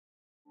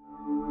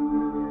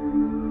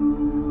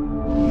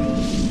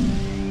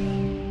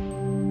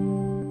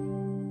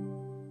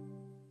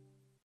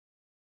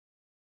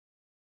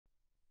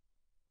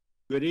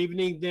Good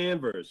evening,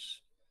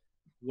 Danvers.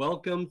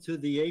 Welcome to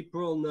the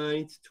April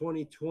 9th,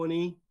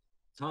 2020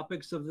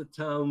 Topics of the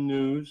Town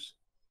News.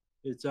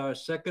 It's our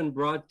second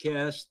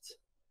broadcast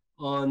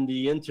on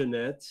the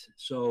internet,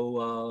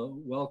 so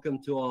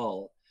welcome to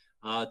all.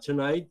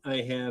 Tonight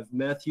I have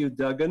Matthew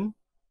Duggan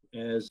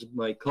as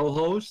my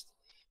co-host,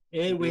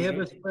 and we have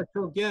a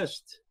special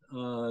guest,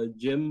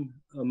 Jim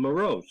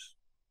Morose.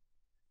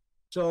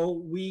 So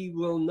we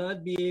will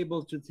not be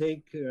able to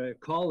take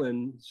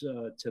call-ins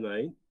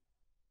tonight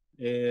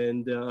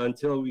and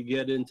until we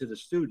get into the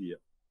studio.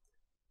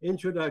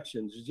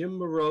 Introductions. Jim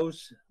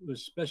Morose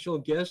was special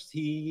guest.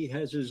 He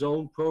has his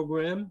own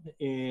program.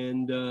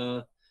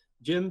 And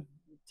Jim,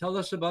 tell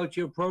us about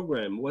your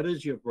program. What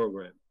is your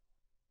program?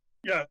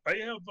 Yeah, I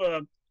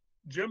have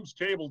Jim's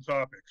Table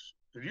Topics.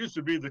 It used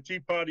to be the Tea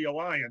Party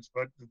Alliance,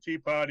 but the Tea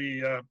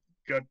Party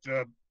got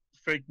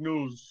fake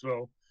news,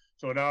 so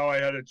now I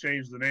had to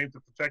change the name to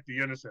protect the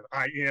innocent.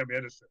 I am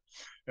innocent.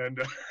 And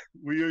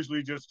we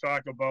usually just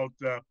talk about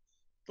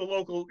the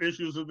local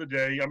issues of the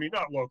day. I mean,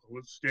 not local,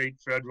 it's state,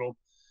 federal,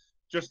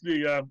 just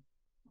the,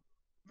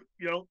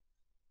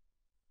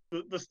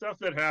 the stuff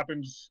that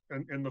happens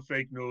in the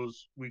fake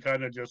news. We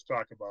kind of just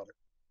talk about it.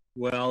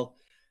 Well,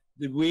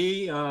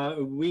 we are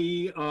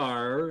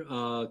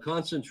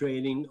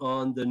concentrating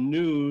on the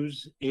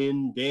news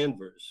in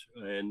Danvers,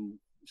 and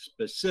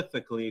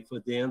specifically for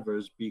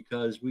Danvers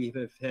because we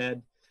have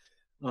had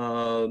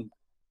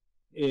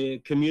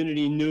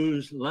community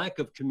news, lack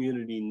of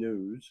community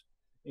news,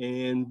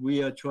 and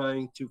we are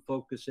trying to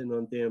focus in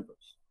on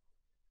Danvers.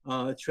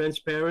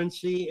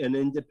 Transparency and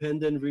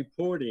independent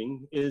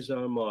reporting is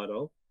our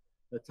motto.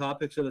 The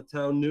Topics of the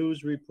Town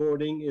News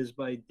reporting is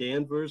by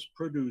Danvers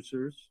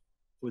producers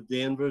for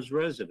Danvers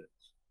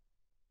residents.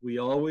 We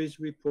always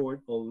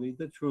report only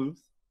the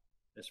truth,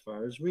 as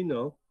far as we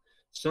know,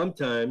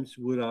 sometimes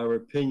with our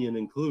opinion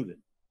included.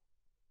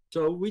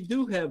 So we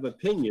do have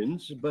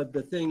opinions, but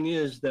the thing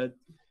is that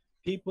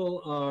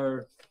people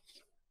are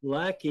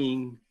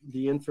lacking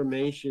the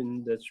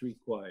information that's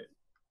required.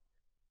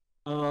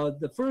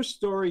 The first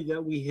story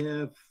that we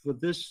have for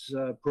this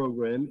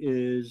program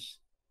is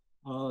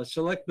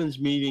Selectmen's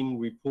Meeting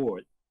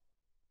Report.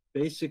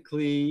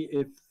 Basically,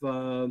 if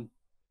on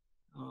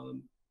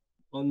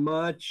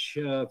March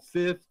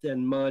 5th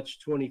and March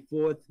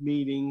 24th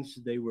meetings,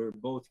 they were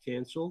both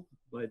canceled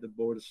by the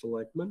Board of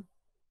Selectmen.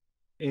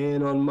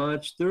 And on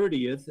March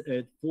 30th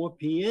at 4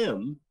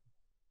 p.m.,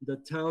 the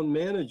town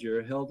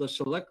manager held a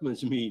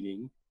selectmen's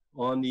meeting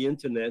on the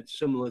internet,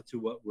 similar to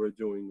what we're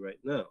doing right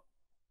now.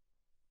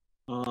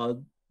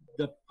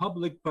 The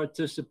public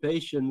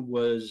participation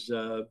was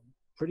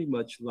pretty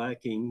much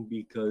lacking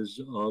because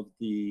of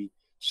the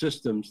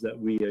systems that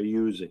we are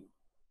using.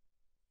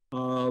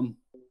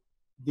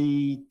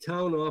 The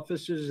town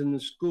offices and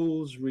the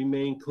schools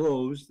remain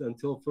closed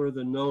until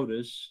further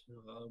notice,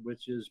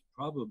 which is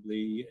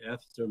probably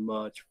after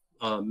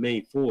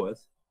May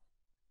 4th.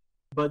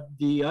 But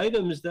the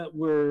items that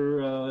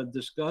were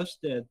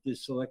discussed at the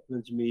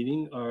selectmen's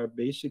meeting are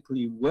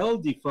basically well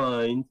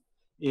defined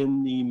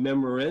in the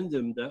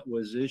memorandum that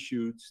was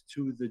issued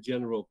to the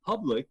general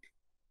public,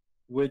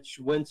 which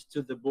went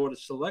to the Board of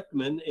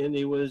Selectmen, and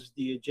it was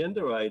the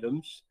agenda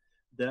items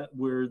that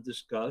were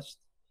discussed.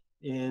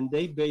 And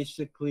they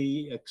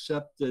basically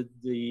accepted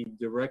the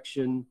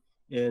direction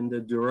and the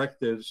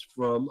directives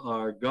from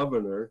our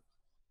governor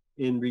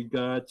in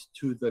regards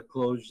to the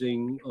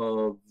closing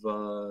of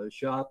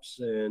shops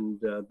and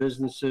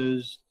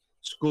businesses,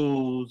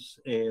 schools,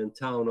 and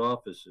town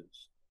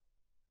offices.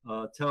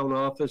 Town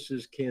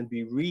offices can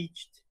be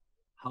reached,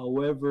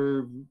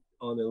 however,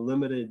 on a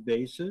limited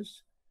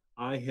basis.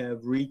 I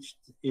have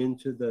reached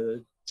into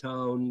the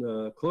town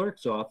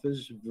clerk's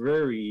office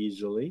very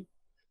easily.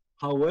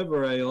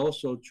 However, I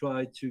also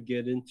tried to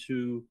get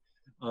into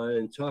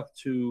and talk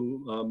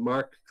to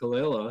Mark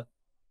Kalila,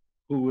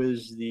 who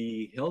is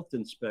the health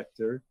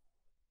inspector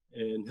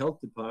and health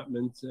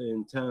department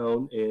in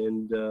town,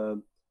 and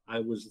I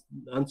was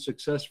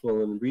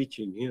unsuccessful in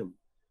reaching him.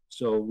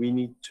 So we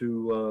need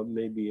to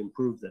maybe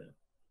improve that.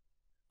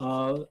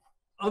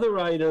 Other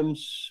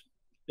items,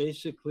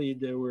 basically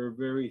there were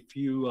very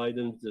few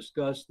items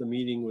discussed. The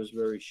meeting was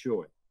very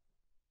short.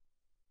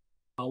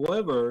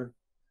 However,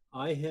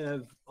 I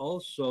have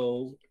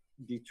also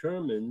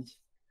determined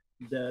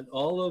that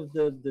all of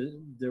the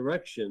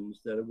directions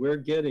that we're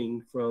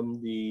getting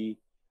from the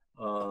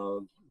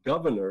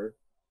governor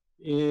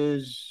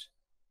is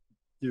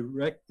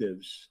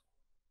directives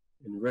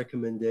and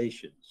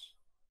recommendations.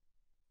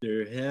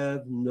 There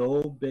have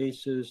no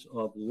basis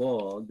of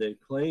law. They're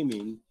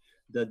claiming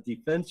the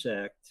Defense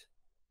Act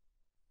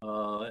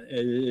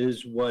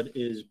is what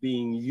is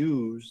being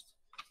used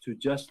to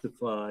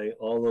justify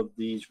all of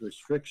these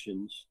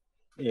restrictions.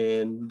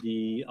 And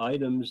the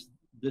items,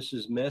 this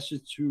is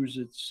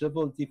Massachusetts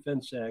Civil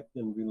Defense Act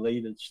and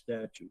related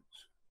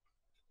statutes.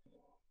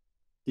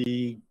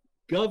 The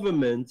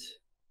government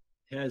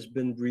has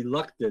been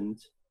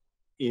reluctant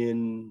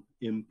in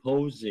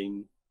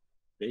imposing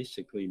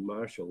basically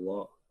martial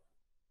law.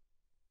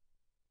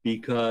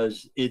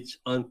 because it's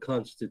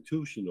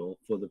unconstitutional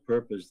for the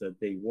purpose that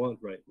they want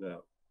right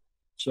now.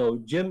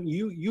 So, Jim,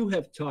 you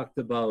have talked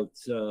about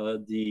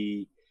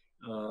the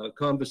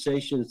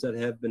conversations that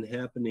have been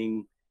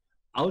happening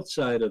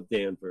outside of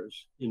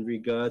Danvers in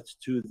regards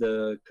to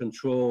the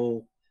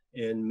control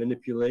and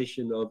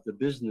manipulation of the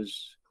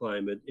business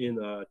climate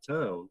in our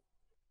town.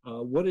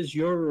 What is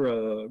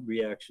your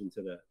reaction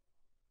to that?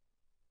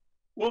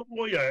 Well,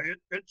 yeah,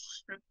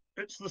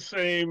 it's the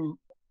same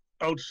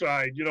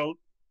outside. You know,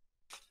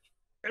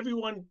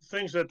 everyone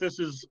thinks that this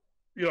is,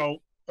 you know,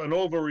 an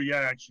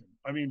overreaction.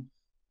 I mean,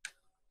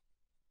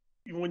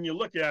 when you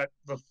look at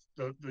the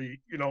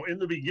you know, in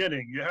the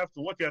beginning, you have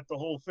to look at the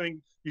whole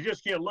thing. You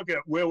just can't look at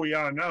where we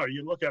are now.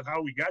 You look at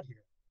how we got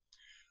here.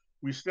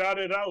 We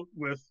started out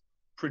with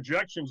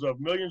projections of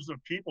millions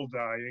of people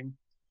dying,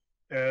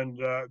 and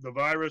the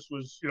virus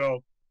was, you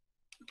know,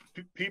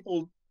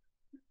 people,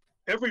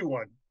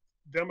 everyone,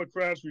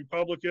 Democrats,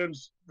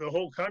 Republicans, the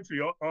whole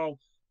country all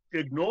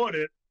ignored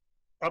it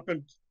up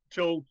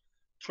until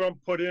Trump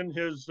put in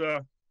his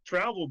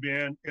travel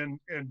ban in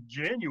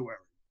January,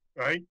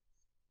 right?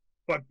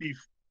 But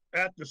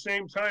at the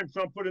same time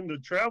Trump put in the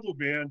travel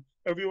ban,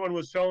 everyone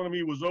was telling him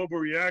he was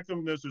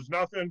overreacting, this is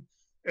nothing.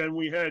 And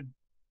we had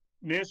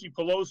Nancy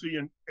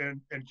Pelosi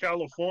in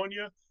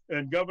California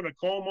and Governor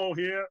Cuomo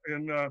here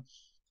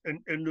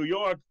in New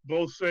York,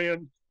 both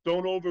saying,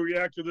 don't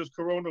overreact to this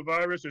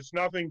coronavirus. It's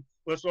nothing.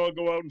 Let's all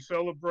go out and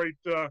celebrate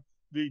the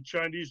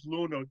Chinese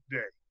Lunar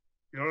Day.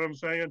 You know what I'm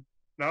saying?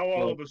 Now,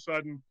 all of a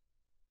sudden,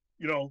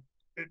 you know,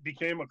 it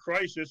became a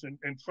crisis,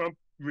 and Trump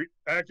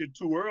reacted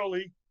too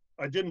early.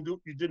 He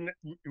didn't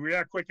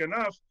react quick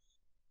enough.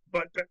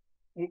 But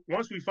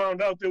once we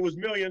found out there was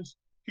millions,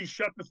 he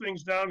shut the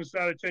things down and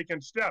started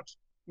taking steps.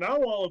 Now,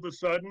 all of a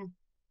sudden,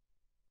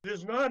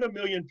 there's not 1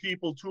 million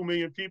people, 2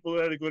 million people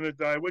that are going to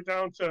die. We're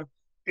down to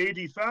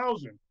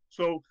 80,000.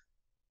 So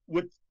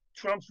with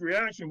Trump's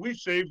reaction, we've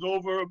saved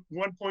over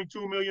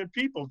 1.2 million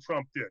people,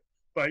 Trump did,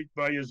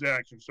 by his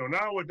action. So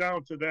now we're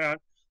down to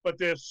that. But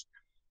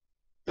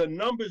the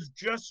numbers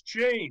just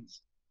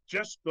changed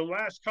just the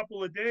last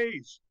couple of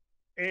days.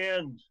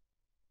 And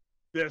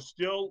they're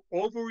still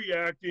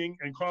overreacting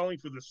and calling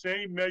for the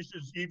same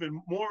measures,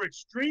 even more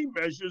extreme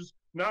measures,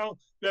 now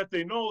that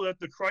they know that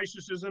the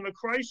crisis isn't a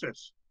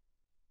crisis.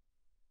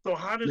 So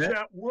how does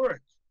that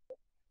work?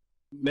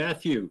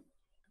 Matthew,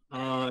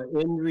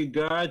 in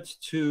regards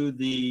to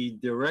the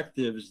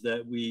directives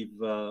that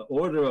we've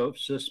order of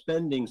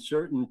suspending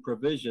certain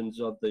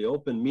provisions of the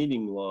open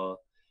meeting law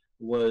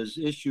was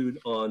issued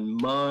on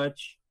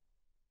March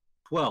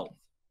 12th.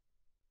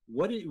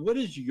 What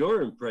is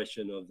your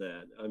impression of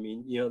that? I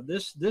mean, you know,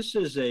 this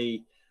is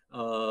a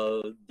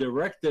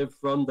directive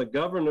from the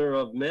governor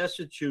of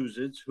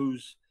Massachusetts, who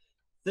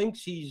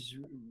thinks he's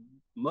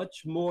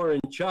much more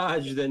in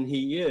charge than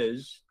he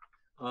is.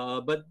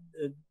 But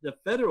the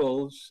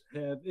federals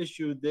have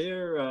issued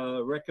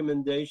their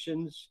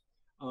recommendations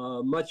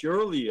much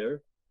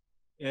earlier,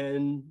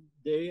 and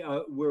they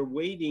were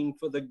waiting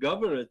for the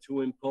governor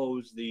to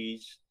impose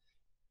these,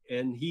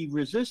 and he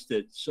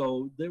resisted.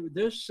 So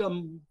there's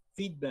some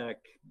feedback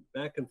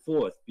back and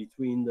forth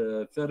between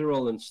the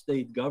federal and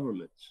state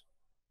governments.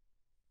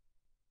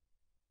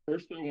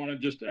 First, I want to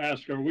just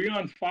ask, are we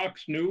on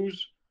Fox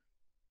News?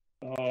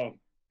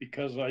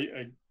 Because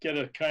I get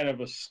a kind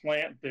of a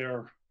slant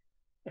there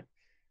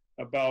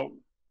about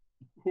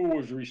who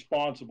was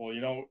responsible.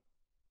 You know,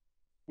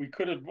 we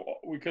could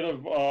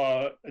have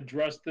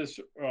addressed this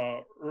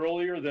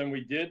earlier than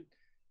we did.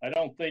 I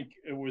don't think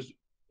it was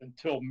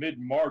until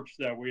mid-March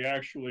that we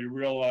actually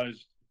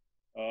realized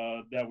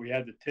that we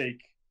had to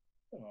take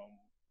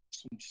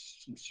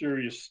some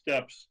serious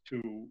steps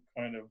to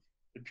kind of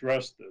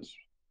address this.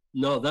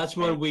 No, that's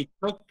when we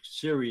took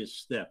serious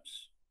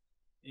steps,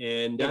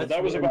 and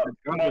that was about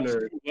 2 months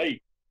too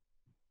late.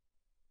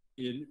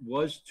 It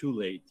was too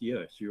late.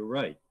 Yes, you're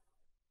right.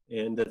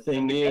 And the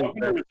thing is,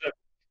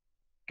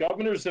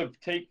 governors have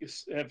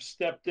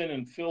stepped in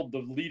and filled the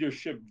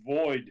leadership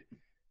void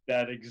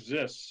that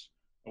exists.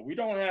 But we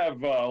don't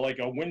have like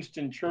a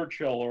Winston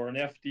Churchill or an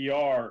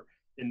FDR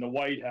in the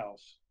White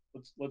House.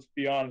 Let's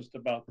be honest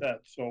about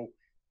that. So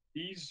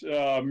he's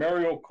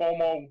Mario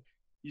Cuomo.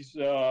 He's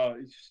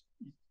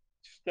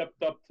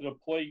stepped up to the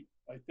plate.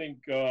 I think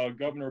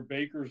Governor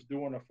Baker's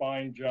doing a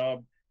fine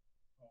job.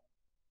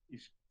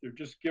 They're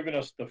just giving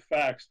us the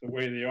facts the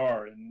way they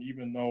are. And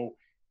even though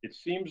it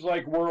seems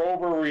like we're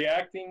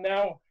overreacting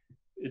now,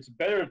 it's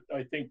better,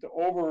 I think, to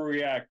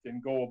overreact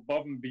and go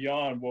above and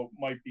beyond what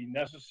might be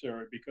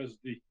necessary, because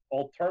the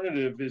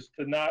alternative is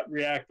to not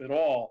react at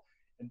all.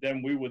 And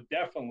then we would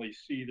definitely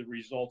see the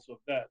results of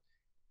that.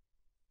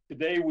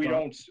 Today, we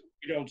don't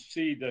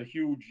see the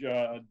huge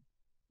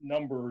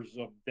numbers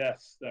of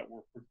deaths that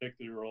were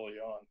predicted early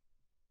on.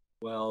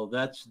 Well,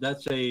 that's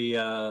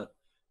a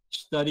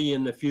study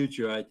in the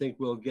future. I think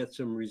we'll get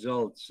some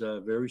results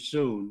very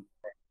soon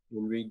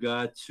in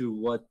regard to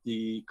what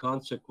the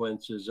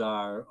consequences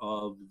are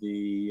of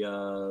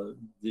the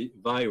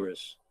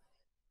virus.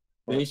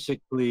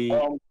 Basically,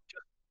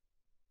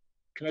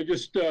 Can I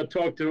just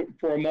talk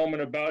for a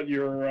moment about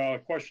your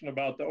question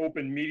about the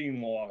open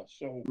meeting law?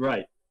 So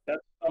Right.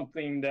 that's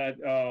something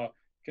that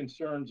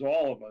concerns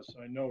all of us.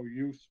 I know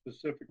you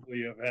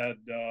specifically have had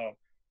a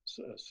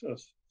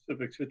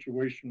specific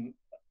situation.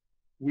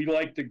 We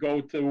like to go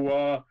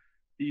to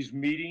these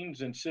meetings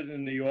and sit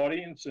in the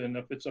audience, and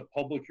if it's a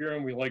public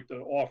hearing, we like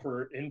to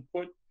offer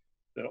input,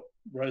 the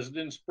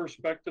residents'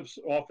 perspectives.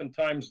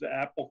 Oftentimes, the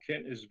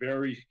applicant is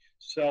very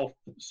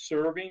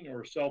self-serving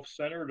or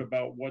self-centered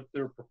about what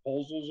their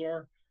proposals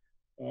are.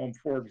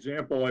 For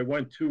example, I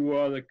went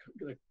to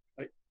the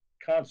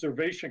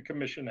Conservation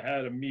Commission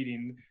had a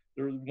meeting.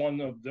 They're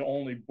one of the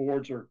only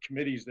boards or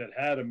committees that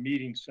had a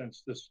meeting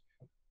since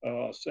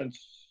a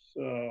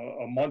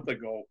month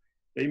ago.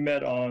 They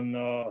met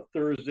on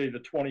Thursday, the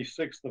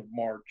 26th of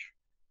March,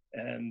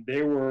 and they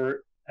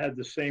had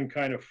the same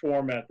kind of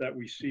format that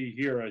we see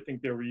here. I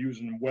think they were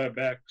using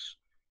WebEx,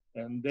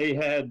 and they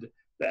had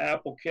the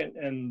applicant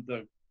and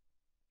the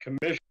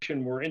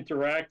commission were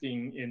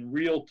interacting in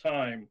real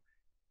time,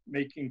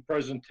 making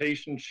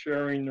presentations,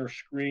 sharing their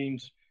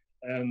screens,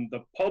 and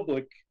the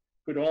public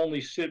could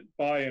only sit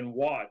by and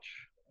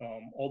watch.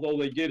 Although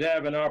they did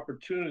have an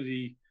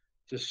opportunity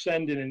to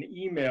send in an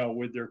email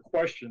with their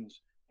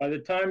questions. By the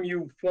time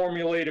you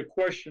formulate a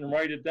question,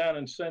 write it down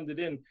and send it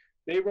in,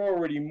 they've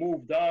already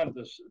moved on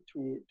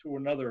to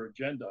another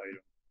agenda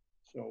item.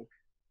 So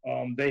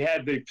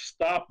they've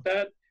stopped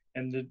that,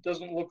 and it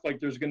doesn't look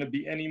like there's going to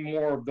be any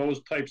more of those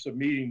types of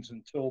meetings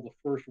until the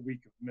first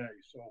week of May.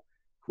 So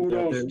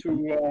kudos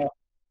to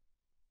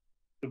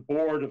the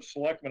Board of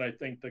Selectmen, I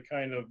think, to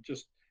kind of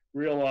just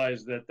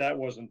realize that that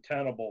wasn't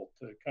tenable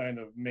to kind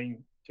of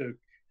to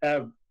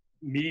have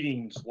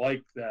meetings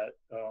like that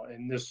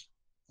in this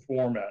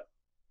format.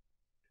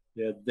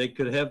 Yeah, they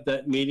could have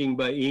that meeting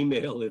by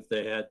email if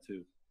they had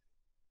to.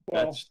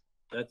 Well,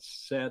 that's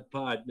sad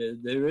part.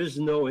 There is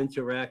no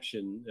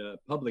interaction,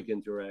 public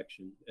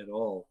interaction at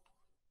all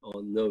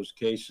on those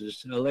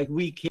cases. Like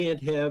we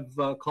can't have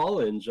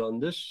call-ins on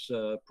this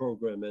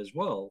program as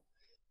well.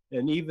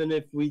 And even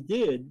if we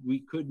did, we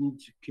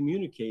couldn't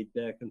communicate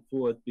back and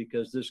forth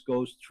because this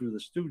goes through the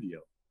studio.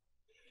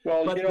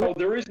 Well, but, you know,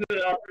 there is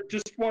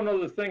just one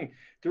other thing.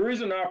 There is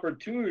an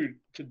opportunity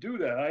to do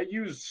that. I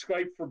use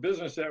Skype for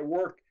Business at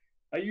work.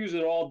 I use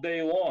it all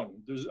day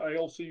long. I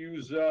also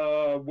use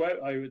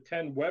I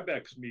attend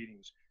WebEx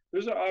meetings.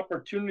 There's an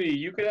opportunity.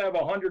 You could have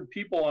 100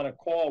 people on a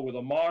call with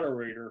a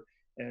moderator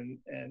and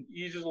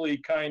easily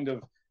kind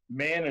of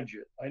manage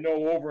it. I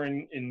know over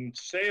in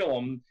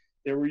Salem,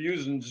 they were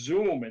using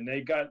Zoom, and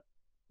they got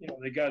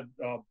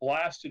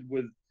blasted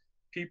with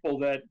people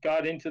that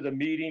got into the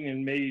meeting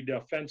and made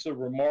offensive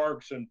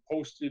remarks and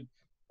posted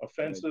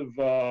offensive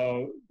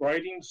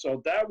writing.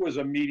 So that was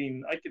a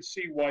meeting. I could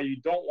see why you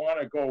don't want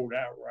to go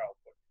that route.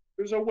 But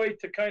there's a way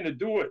to kind of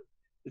do it.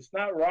 It's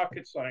not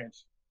rocket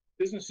science.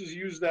 Businesses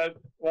use that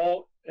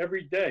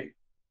every day.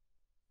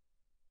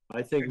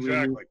 I think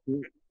exactly.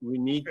 we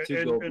need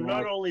to go and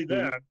not only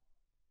that,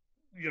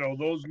 you know,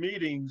 those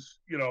meetings,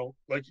 you know,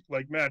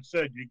 like Matt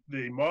said,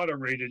 they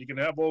moderated. You can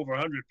have over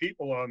 100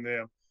 people on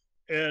there,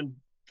 and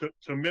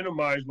to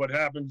minimize what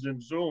happens in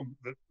Zoom,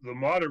 the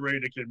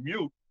moderator can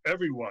mute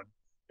everyone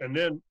and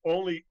then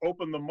only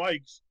open the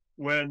mics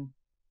when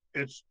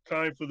it's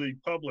time for the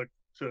public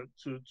to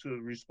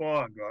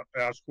respond or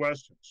ask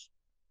questions.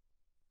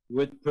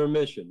 With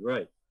permission,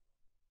 right.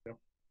 Yep.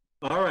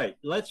 All right,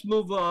 let's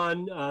move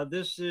on.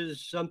 This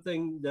is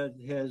something that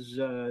has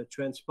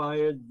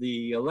transpired.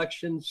 The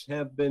elections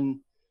have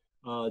been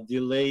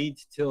delayed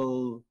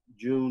till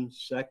June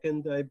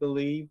 2nd, I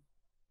believe.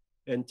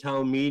 And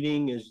town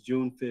meeting is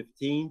June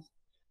 15th.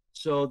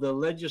 So the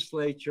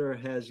legislature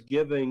has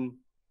given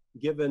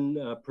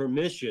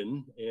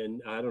permission,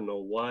 and I don't know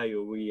why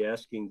are we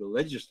asking the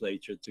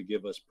legislature to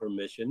give us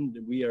permission.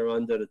 We are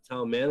under the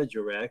Town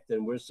Manager Act,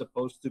 and we're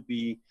supposed to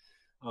be,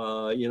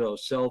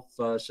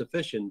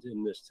 self-sufficient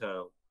in this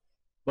town.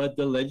 But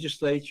the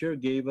legislature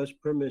gave us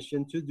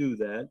permission to do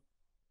that.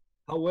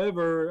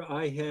 However,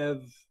 I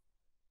have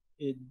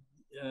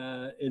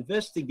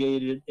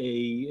investigated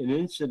an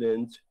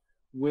incident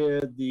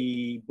where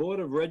the Board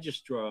of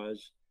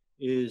Registrars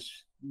is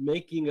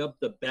making up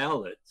the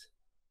ballot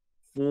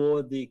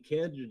for the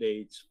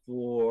candidates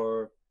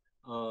for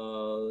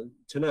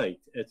tonight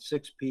at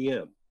 6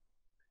 p.m.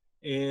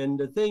 And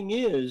the thing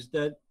is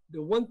that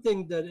the one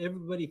thing that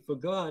everybody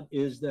forgot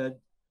is that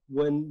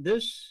when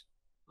this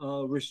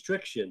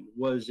restriction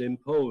was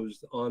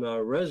imposed on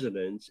our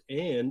residents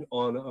and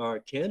on our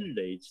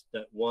candidates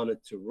that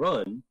wanted to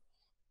run,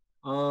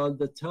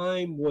 the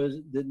time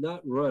did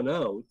not run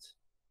out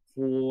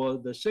for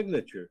the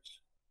signatures.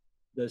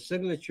 The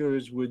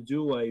signatures were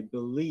due, I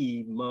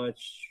believe,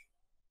 March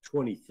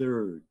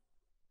 23rd.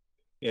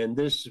 And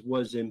this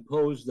was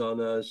imposed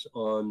on us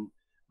on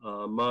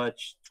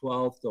March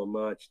 12th or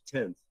March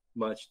 10th.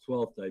 March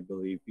 12th, I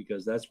believe,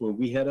 because that's when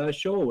we had our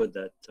show at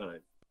that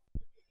time.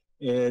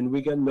 And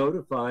we got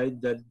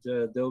notified that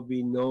there'll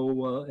be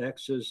no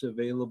access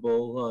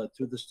available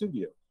to the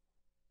studio.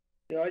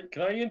 Yeah,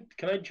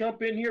 can I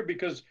jump in here,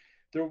 because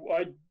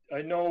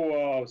I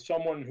know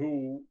someone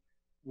who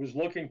was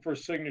looking for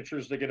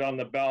signatures to get on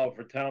the ballot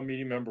for town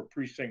meeting member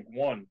precinct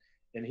 1,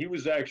 and he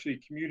was actually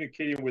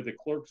communicating with the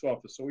clerk's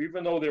office. So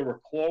even though they were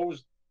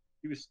closed,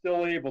 he was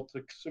still able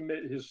to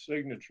submit his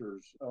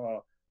signatures.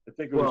 I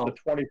think it was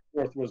the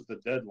 24th was the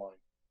deadline.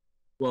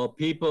 Well,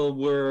 people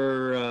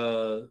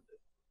were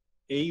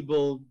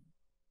able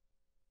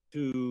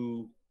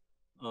to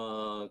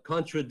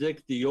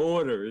contradict the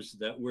orders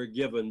that were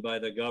given by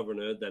the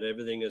governor that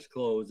everything is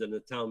closed, and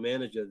the town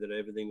manager that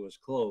everything was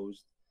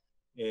closed,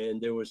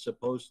 and they were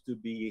supposed to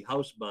be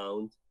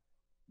housebound,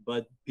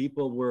 but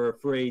people were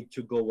afraid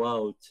to go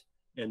out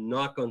and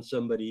knock on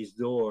somebody's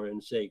door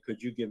and say,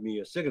 could you give me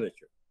a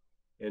signature?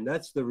 And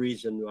that's the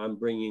reason I'm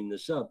bringing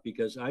this up,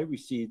 because I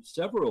received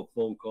several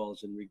phone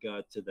calls in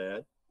regard to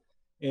that.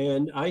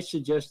 And I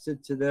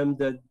suggested to them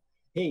that,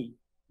 hey,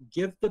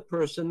 give the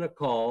person a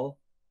call,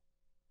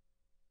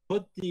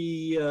 put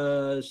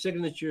the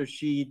signature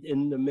sheet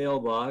in the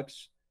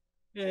mailbox,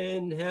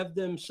 and have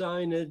them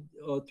sign it,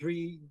 or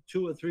 2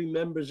 or 3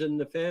 members in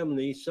the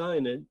family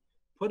sign it,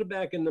 put it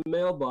back in the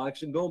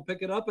mailbox, and go and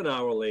pick it up an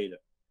hour later.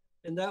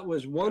 And that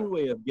was one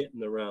way of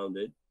getting around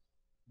it.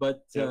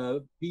 But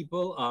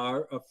people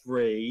are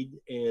afraid,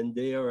 and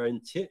they are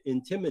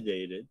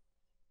intimidated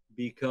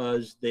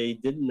because they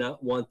did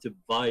not want to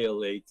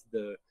violate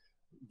the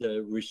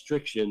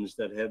restrictions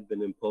that have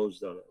been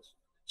imposed on us.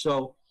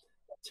 So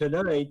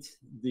tonight,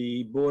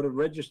 the Board of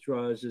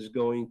Registrars is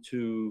going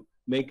to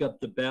make up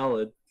the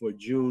ballot for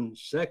June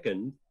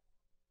 2nd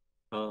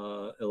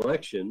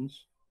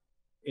elections.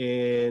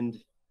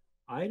 And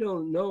I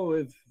don't know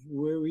if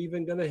we're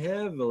even going to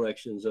have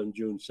elections on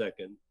June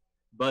 2nd.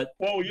 But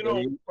well, you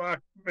know,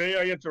 may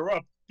I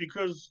interrupt?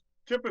 Because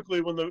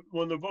typically, when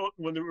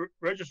the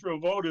register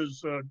of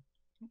voters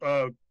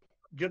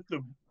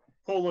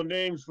pull the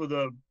names for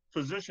the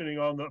positioning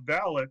on the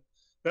ballot,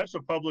 that's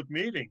a public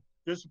meeting.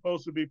 There's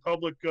supposed to be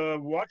public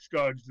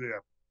watchdogs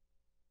there.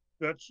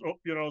 That's,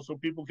 you know, so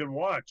people can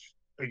watch.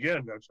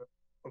 Again, that's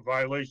a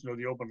violation of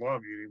the open law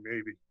meeting,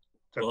 maybe.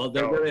 Well,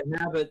 they're going to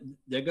have it.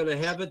 They're going to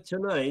have it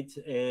tonight,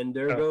 and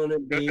they're going to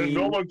be. And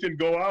no one can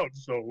go out,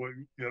 so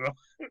you know.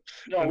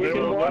 No, we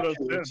can watch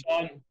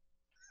it.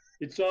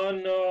 It's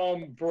on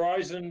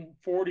Verizon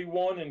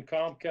 41 and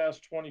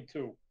Comcast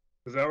 22.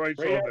 Is that right?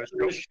 Right after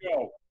this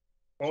show.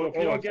 So if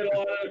you don't get a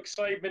lot of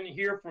excitement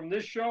here from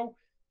this show,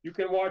 you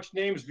can watch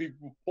names be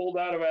pulled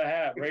out of a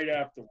hat right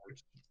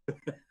afterwards.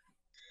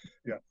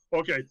 Yeah.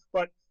 Okay,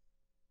 but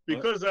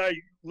because I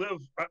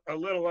live a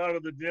little out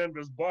of the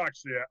Danvers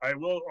box there, I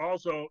will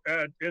also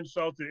add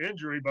insult to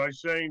injury by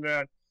saying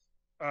that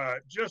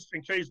just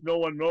in case no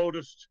one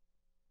noticed,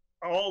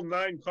 all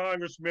 9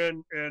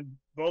 congressmen and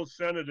both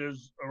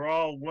senators are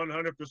all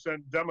 100%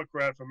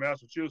 Democrat from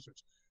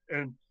Massachusetts.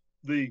 And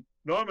the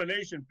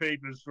nomination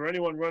papers for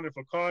anyone running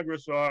for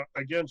Congress or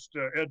against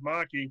Ed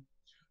Markey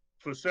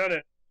for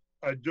Senate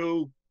are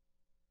due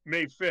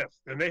May 5th,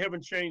 and they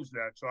haven't changed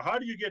that. So how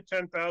do you get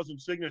 10,000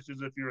 signatures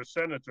if you're a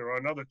senator, or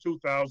another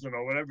 2,000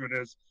 or whatever it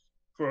is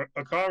for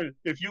a Congress,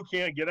 if you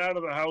can't get out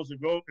of the house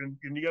and go, and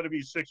you got to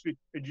be 6 feet,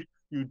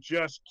 you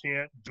just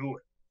can't do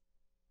it.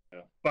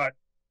 Yeah.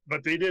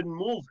 But they didn't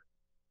move it.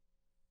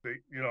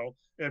 They, you know,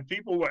 and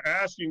people were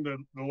asking the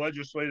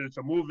legislature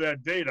to move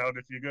that date out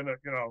if you're going to,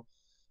 you know,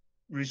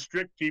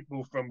 restrict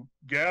people from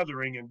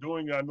gathering and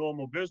doing our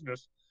normal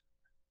business.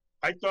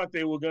 I thought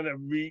they were going to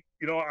you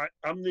know,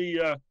 I'm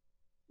the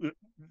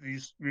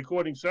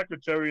recording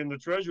secretary and the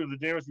treasurer of the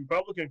Danvers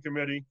Republican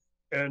Committee,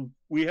 and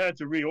we had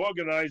to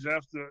reorganize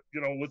after,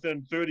 you know,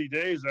 within 30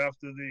 days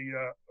after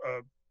the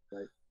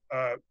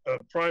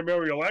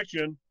primary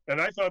election,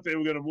 and I thought they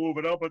were going to move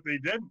it up, but they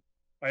didn't.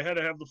 I had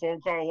to have the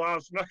phone call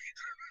last night,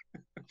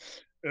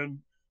 and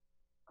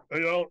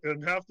you know,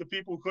 and half the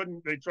people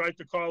couldn't. They tried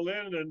to call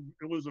in, and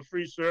it was a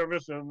free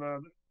service, and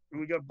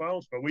we got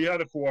bounced, but we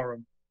had a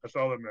quorum. That's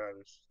all that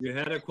matters. You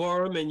had a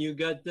quorum, and you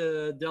got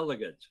the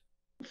delegates.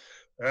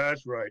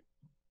 That's right.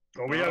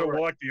 So we had to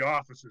elect the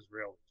officers,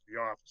 really, the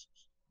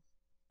officers.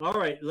 All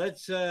right,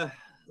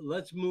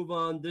 let's move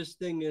on. This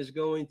thing is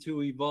going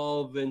to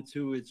evolve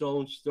into its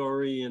own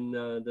story in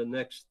the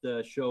next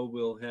show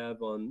we'll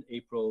have on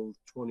April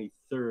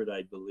 23rd,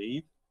 I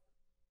believe.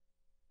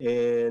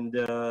 And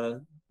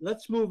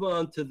let's move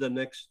on to the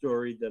next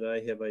story that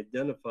I have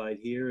identified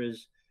here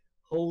is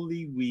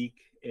Holy Week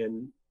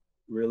and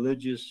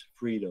religious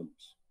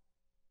freedoms.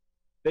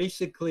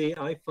 Basically,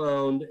 I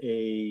found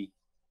a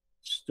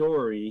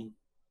story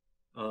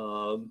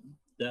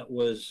that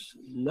was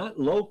not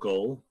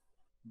local,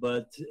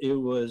 but it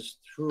was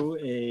through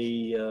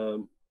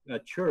a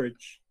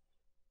church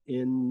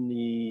in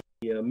the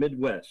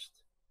Midwest,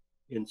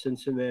 in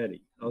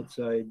Cincinnati,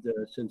 outside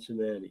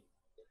Cincinnati.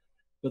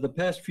 For the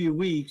past few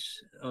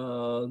weeks,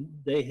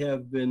 they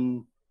have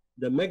been,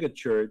 the mega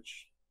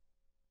church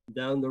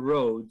down the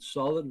road,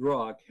 Solid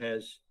Rock,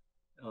 has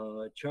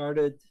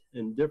charted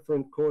in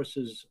different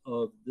courses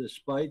of,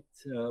 despite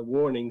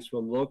warnings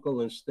from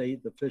local and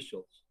state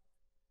officials.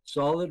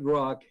 Solid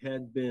Rock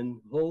had been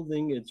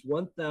holding its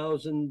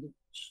 1,000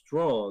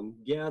 strong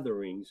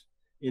gatherings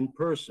in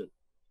person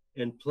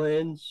and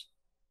plans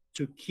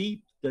to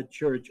keep the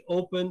church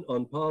open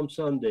on Palm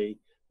Sunday,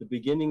 the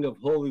beginning of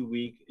Holy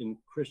Week in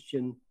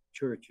Christian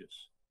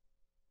churches.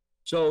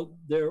 So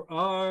there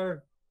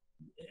are,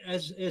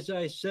 as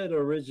I said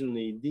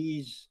originally,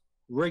 these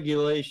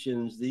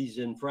regulations, these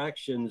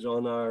infractions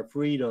on our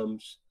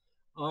freedoms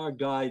are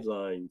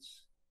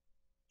guidelines.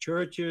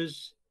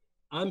 Churches,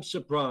 I'm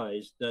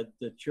surprised that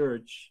the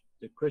church,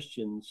 the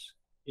Christians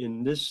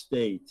in this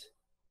state,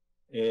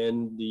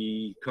 and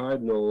the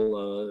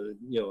cardinal,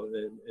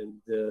 and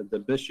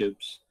the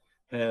bishops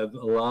have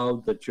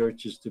allowed the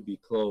churches to be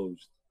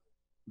closed.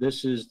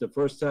 This is the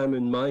first time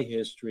in my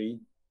history,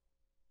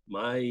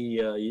 my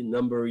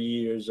number of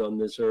years on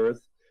this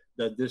earth,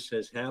 that this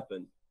has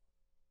happened.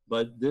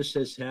 But this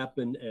has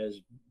happened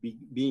as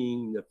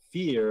being the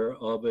fear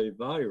of a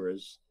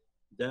virus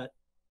that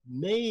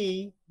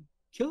may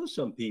kill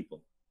some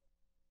people.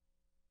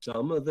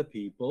 Some of the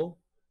people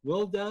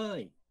will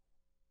die.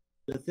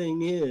 The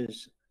thing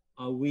is,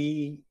 are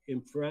we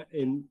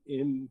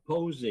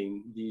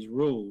imposing these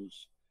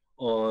rules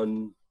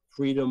on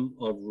freedom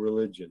of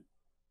religion?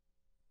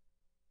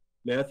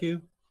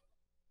 Matthew?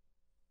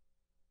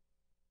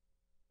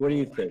 What do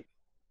you think?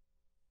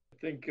 I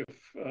think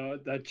if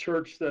that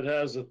church that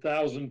has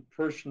 1,000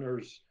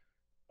 parishioners,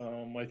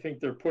 I think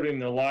they're putting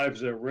their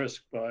lives at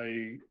risk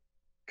by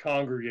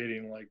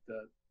congregating like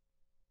that.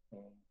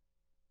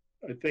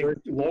 I think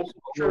local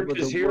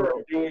churches here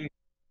are doing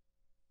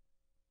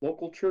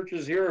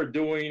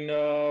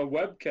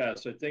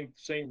webcasts. I think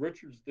St.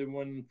 Richard's did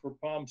one for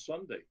Palm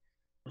Sunday.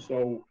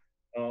 So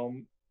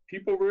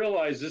people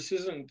realize this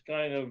isn't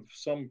kind of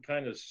some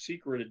kind of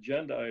secret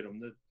agenda item,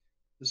 that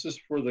this is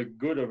for the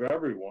good of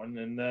everyone,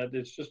 and that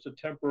it's just a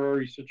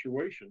temporary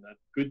situation, that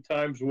good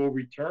times will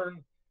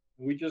return.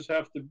 We just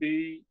have to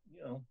be,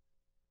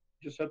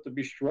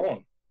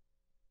 strong.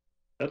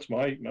 That's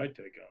my take on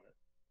it.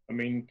 I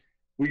mean,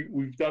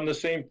 we've done the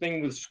same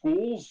thing with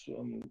schools.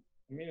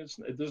 There's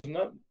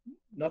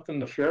nothing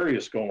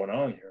nefarious going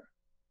on here.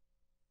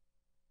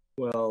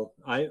 Well,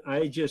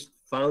 I just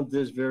found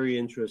this very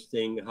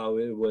interesting, how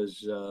it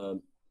was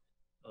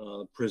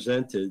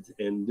presented,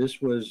 and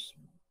this was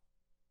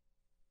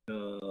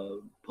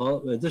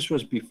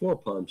before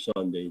Palm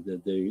Sunday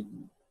that they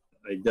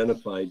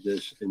identified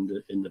this in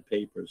the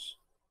papers.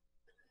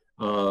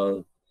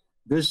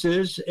 This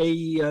is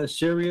a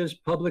serious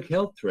public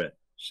health threat,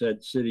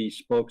 said city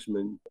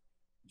spokesman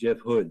Jeff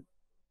Hood.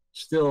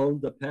 Still,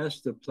 the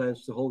pastor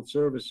plans to hold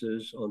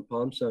services on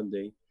Palm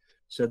Sunday,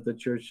 said the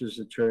church's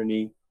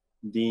attorney,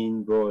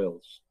 Dean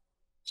Broyles.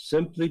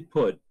 Simply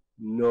put,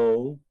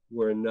 no,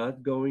 we're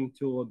not going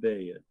to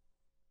obey it.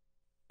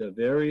 The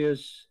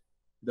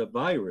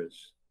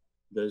virus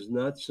does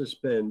not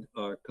suspend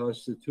our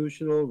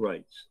constitutional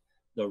rights,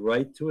 the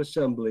right to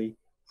assembly,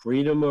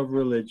 freedom of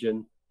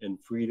religion, and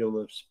freedom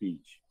of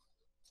speech.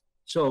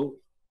 So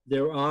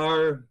there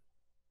are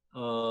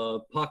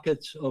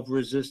pockets of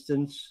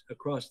resistance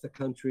across the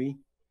country.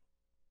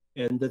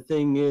 And the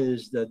thing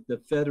is that the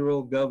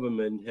federal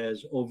government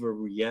has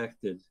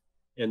overreacted,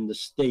 and the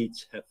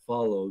states have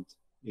followed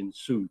in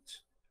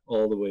suit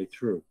all the way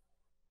through.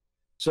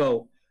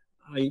 So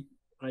I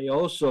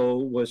also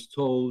was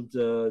told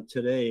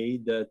today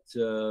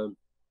that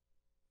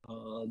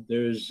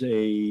there's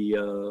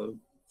a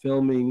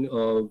filming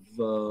of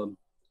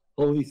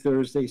Holy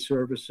Thursday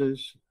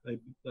services, I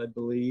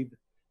believe,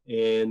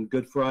 and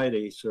Good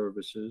Friday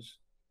services.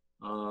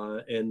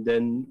 And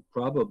then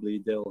probably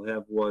they'll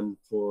have one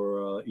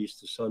for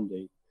Easter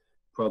Sunday,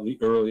 probably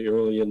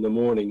early in the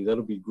morning.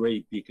 That'll be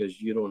great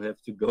because you don't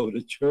have to go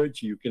to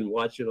church. You can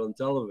watch it on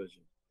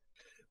television.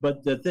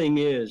 But the thing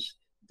is,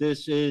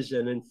 this is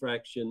an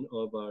infraction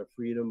of our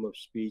freedom of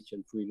speech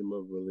and freedom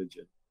of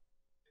religion.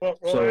 Well,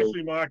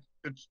 actually, Mark,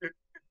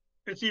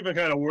 it's even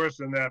kind of worse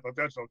than that, but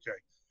that's okay.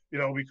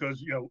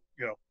 Because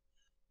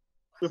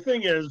the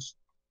thing is,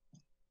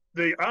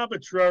 they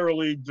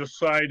arbitrarily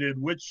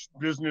decided which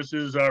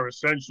businesses are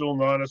essential,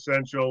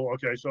 non-essential.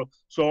 Okay, so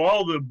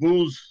all the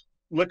booze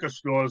liquor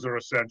stores are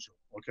essential.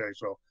 Okay,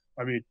 so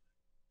I mean,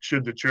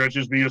 should the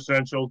churches be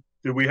essential?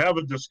 Did we have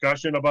a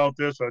discussion about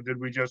this, or did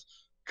we just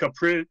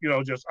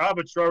just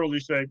arbitrarily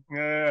say,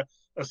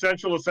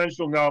 essential?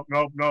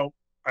 No,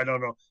 I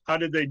don't know. How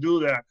did they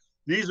do that?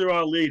 These are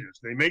our leaders.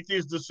 They make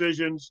these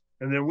decisions,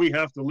 and then we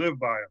have to live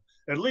by them.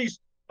 At least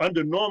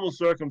under normal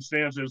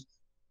circumstances,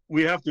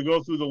 we have to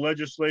go through the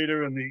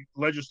legislator and the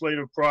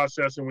legislative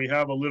process, and we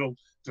have a little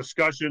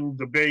discussion,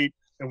 debate,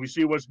 and we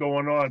see what's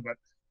going on. But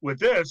with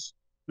this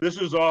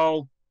is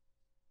all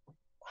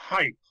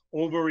hype,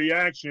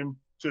 overreaction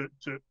to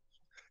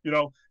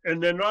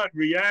and they're not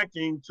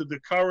reacting to the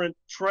current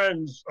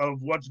trends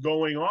of what's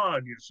going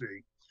on, you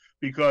see,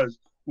 because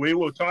we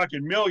were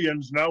talking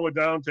millions, now we're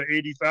down to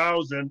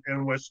 80,000,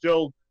 and we're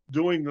still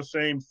doing the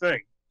same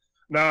thing.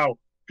 Now,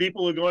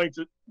 people are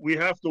we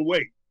have to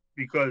wait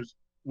because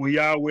we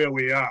are where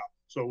we are.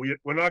 So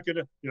we're not going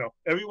to,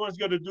 everyone's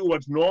going to do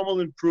what's normal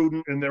and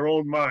prudent in their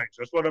own minds.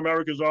 That's what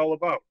America's all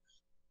about.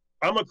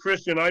 I'm a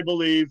Christian. I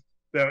believe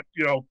that,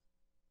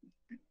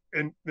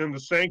 in the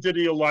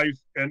sanctity of life,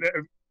 and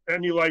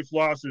any life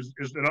loss is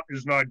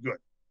not good.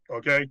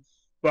 Okay,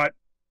 but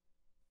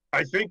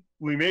I think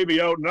we may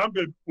be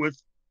outnumbered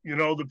with, you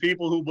know, the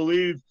people who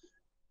believe,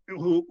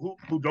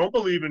 who don't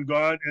believe in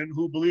God and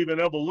who believe in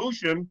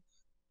evolution.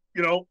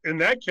 You know, in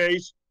that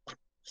case,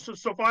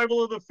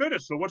 survival of the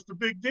fittest. So what's the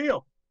big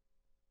deal?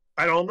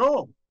 I don't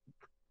know.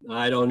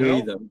 I don't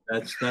either.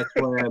 That's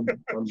why I'm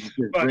just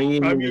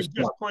bringing in this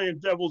just playing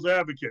devil's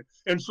advocate.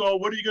 And so,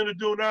 what are you going to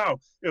do now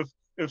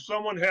if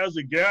someone has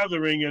a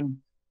gathering and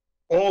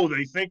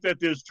they think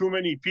that there's too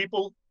many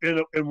people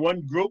in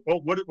one group? Oh,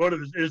 what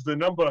is the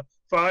number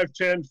 5,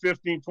 10,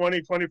 15,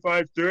 20,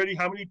 25, 30?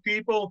 How many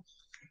people?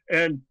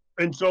 And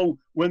so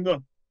when the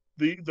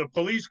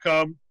police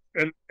come,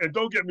 and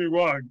don't get me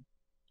wrong,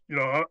 you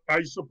know,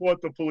 I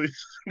support the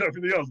police and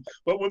everything else,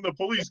 but when the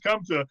police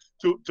come to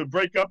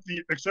break up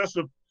the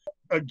excessive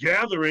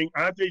gathering,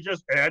 aren't they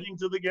just adding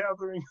to the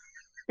gathering?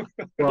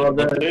 Well,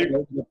 they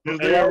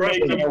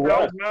arrest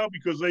themselves now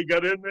because they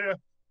got in there.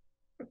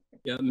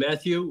 Yeah,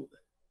 Matthew.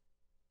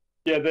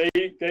 Yeah, they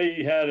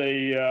had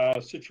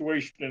a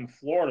situation in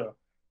Florida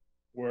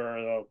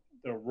where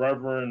the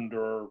reverend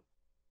or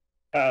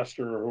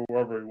pastor or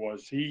whoever he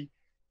was, he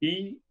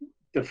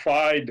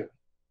defied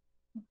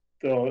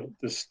the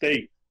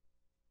state.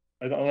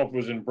 I don't know if it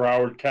was in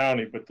Broward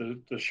County, but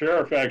the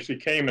sheriff actually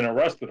came and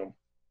arrested him.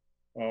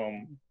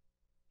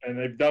 And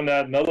they've done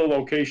that in other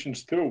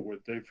locations too, where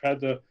they've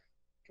had to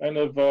kind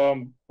of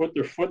put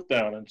their foot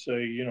down and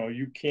say, you know,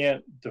 you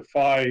can't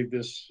defy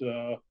this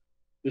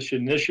this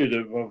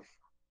initiative of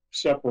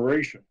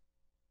separation.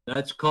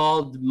 That's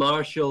called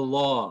martial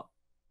law.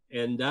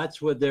 And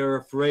that's what they're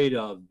afraid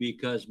of,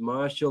 because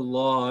martial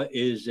law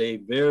is a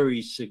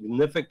very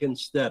significant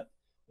step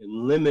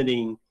in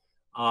limiting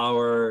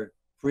our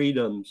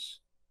freedoms,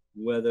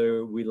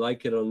 whether we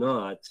like it or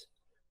not.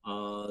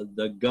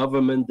 The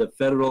government, the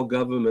federal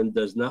government,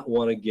 does not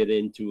want to get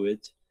into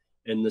it.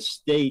 And the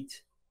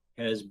state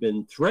has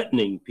been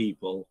threatening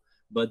people,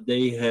 but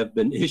they have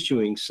been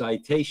issuing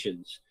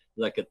citations,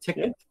 like a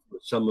ticket for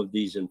some of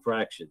these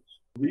infractions.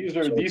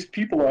 These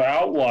people are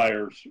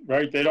outliers,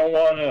 right? They don't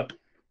want to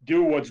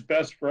do what's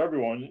best for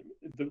everyone.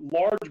 The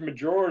large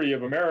majority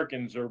of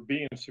Americans are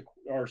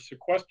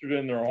sequestered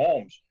in their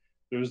homes.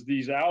 There's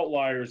these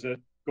outliers that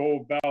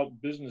go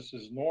about business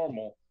as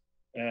normal,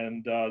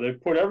 and they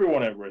put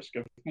everyone at risk.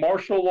 If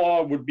martial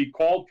law would be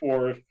called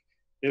for,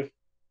 if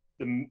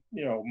the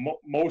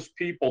most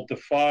people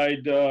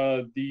defied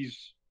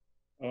these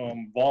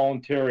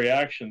voluntary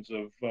actions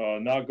of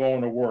not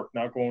going to work,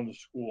 not going to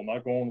school,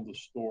 not going to the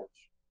stores.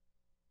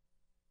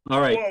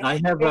 All right, I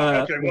have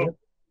okay. Well,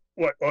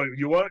 what? Oh,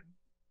 you want?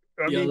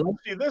 I mean,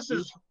 see, this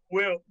is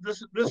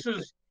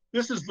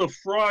the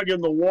frog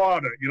in the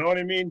water. You know what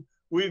I mean?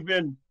 We've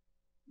been,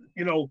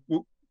 you know,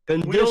 we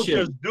don't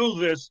just do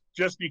this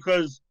just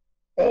because,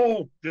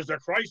 there's a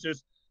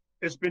crisis.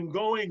 It's been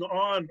going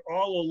on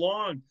all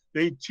along.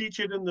 They teach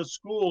it in the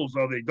schools,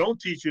 or they don't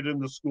teach it in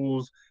the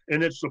schools,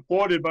 and it's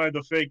supported by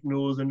the fake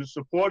news, and it's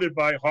supported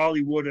by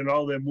Hollywood and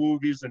all their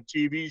movies and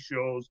TV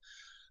shows,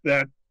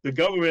 that the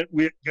government,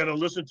 we got to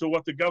listen to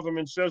what the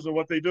government says and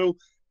what they do,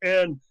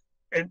 and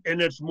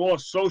it's more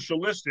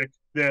socialistic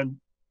than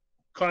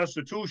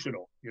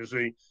constitutional. You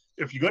see,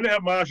 if you're going to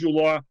have martial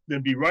law,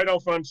 then be right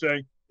out front and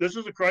say, this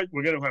is a crisis.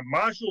 We're going to have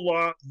martial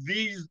law.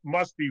 These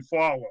must be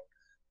followed.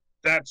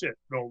 That's it.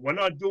 No, we're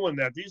not doing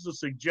that. These are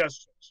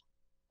suggestions.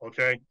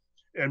 Okay.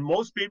 And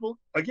most people,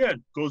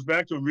 again, goes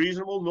back to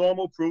reasonable,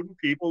 normal, prudent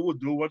people will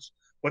do what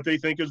they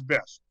think is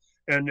best.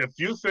 And if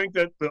you think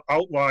that the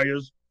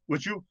outliers,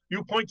 which you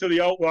point to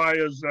the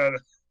outliers,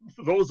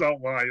 those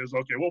outliers,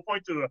 okay, we'll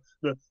point to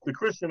the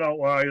Christian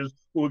outliers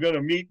who are going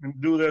to meet and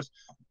do this,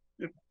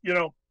 you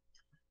know,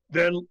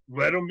 then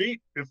let them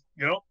meet. If,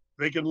 you know,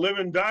 they can live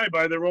and die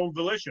by their own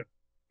volition,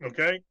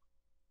 okay?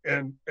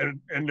 And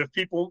if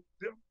people,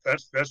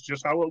 that's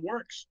just how it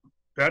works.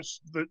 That's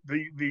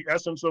the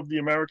essence of the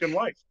American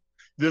life.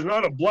 There's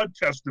not a blood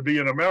test to be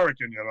an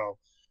American, you know.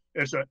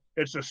 It's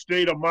a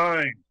state of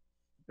mind.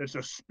 It's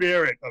a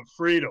spirit of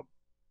freedom.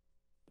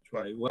 That's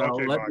right. Well,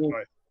 okay,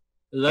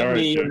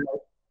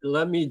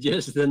 let me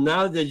just,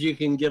 now that you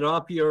can get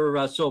off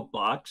your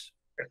soapbox,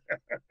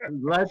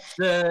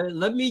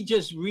 let me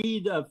just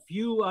read a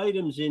few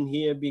items in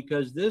here,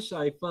 because this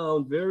I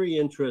found very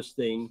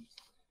interesting.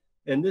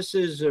 And this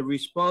is a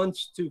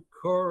response to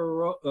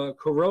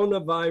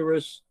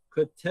coronavirus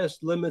could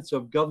test limits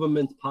of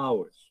government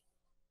powers.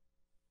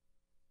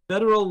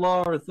 Federal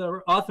law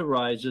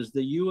authorizes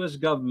the U.S.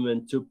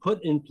 government to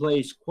put in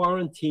place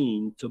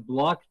quarantine to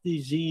block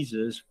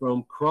diseases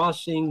from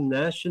crossing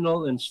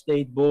national and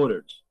state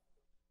borders,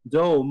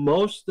 though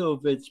most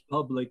of its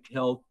public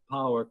health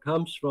power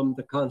comes from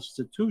the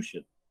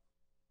Constitution.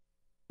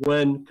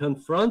 When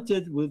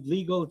confronted with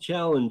legal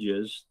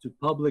challenges to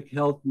public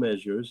health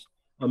measures,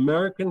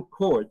 American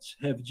courts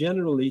have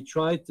generally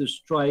tried to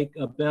strike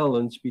a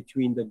balance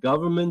between the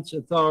government's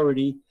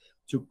authority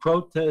to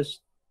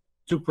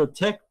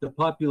protect the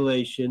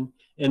population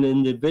and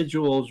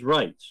individuals'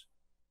 rights.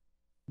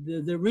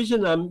 The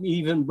reason I'm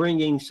even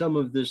bringing some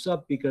of this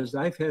up, because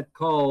I've had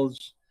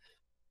calls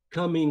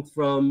coming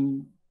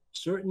from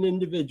certain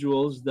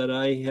individuals that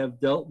I have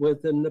dealt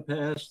with in the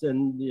past,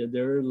 and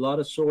there are a lot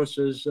of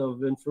sources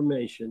of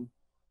information.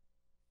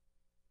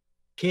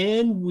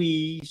 Can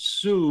we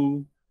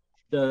sue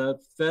the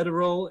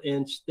federal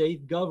and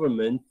state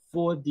government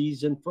for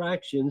these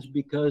infractions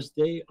because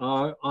they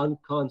are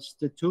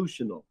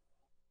unconstitutional?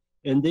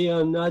 And they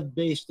are not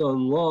based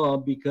on law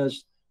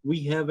because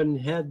we haven't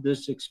had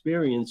this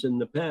experience in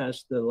the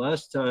past. The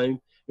last time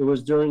it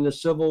was during the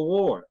Civil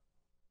War.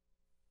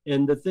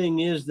 And the thing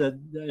is that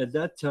at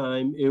that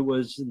time it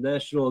was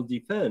national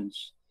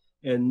defense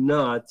and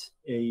not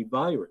a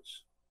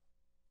virus.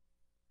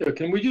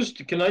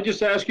 Can I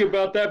just ask you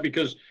about that?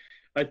 Because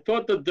I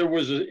thought that there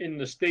was in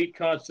the state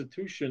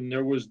constitution,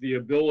 there was the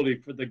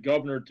ability for the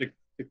governor to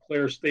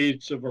declare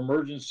states of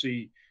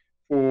emergency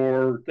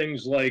for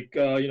things like,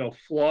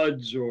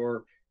 floods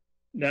or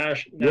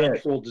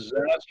natural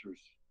disasters.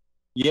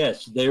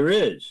 Yes, there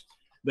is.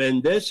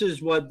 And this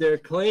is what they're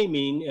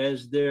claiming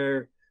as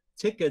their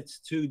tickets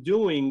to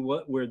doing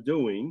what we're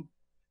doing,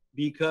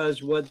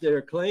 because what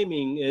they're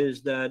claiming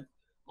is that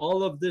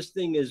all of this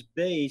thing is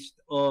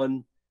based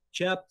on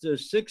Chapter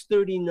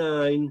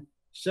 639,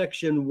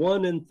 Section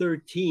 1 and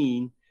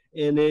 13,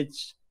 and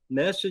it's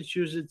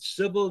Massachusetts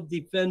Civil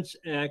Defense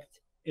Act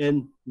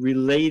and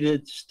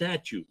related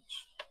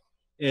statutes.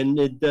 And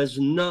it does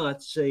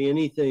not say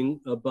anything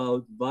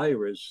about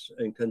virus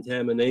and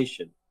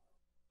contamination.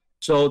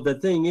 So the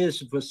thing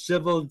is, for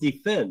civil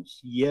defense,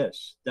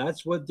 yes,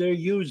 that's what they're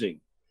using,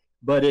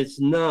 but it's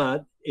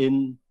not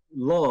in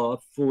law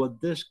for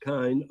this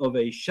kind of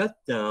a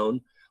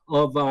shutdown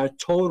of our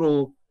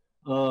total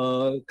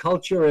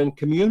culture and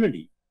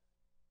community.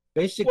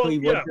 Basically,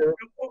 well,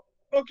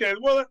 yeah. Okay,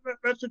 well,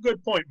 that's a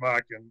good point,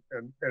 Mark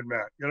and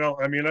Matt.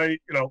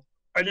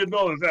 I didn't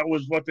know that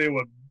was what they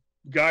were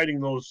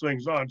guiding those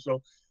things on.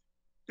 So,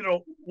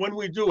 when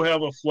we do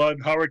have a flood,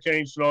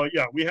 hurricane, snow,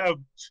 yeah, we have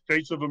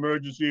states of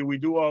emergency. We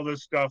do all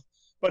this stuff,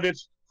 but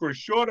it's for a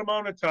short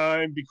amount of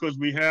time because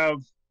we have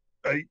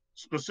a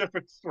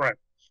specific threat.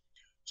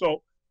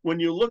 So when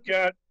you look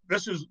at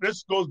this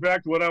goes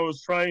back to what I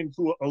was trying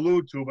to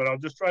allude to, but I'll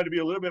just try to be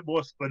a little bit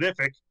more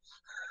specific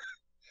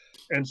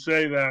and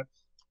say that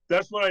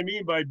that's what I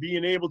mean by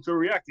being able to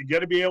react. You got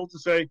to be able to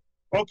say,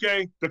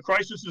 okay, the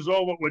crisis is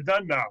over, we're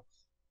done now.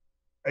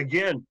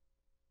 Again,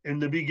 in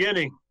the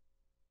beginning,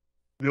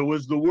 there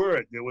was the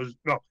word.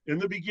 In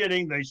the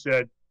beginning, they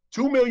said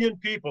 2 million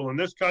people in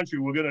this country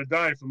were going to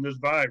die from this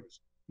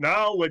virus.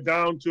 Now we're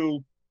down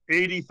to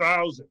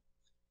 80,000.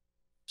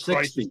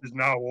 Crisis is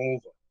now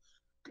over.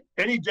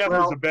 Any death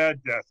is a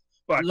bad death.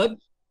 But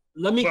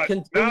let me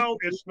continue. Now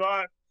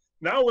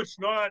it's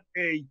not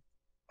a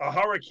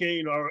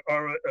hurricane or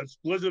a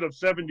blizzard of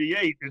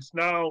 78. It's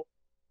now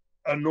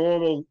a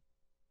normal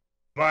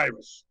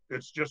virus.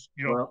 It's just,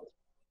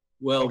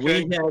 Well,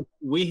 okay?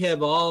 we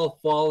have all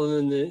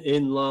fallen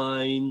in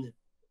line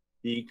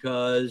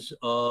because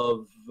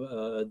of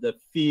the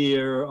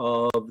fear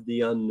of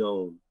the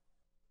unknown.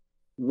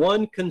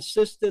 One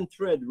consistent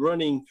thread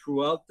running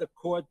throughout the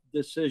court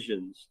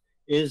decisions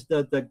is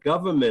that the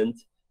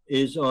government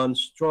is on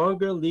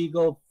stronger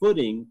legal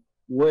footing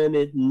when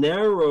it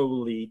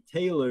narrowly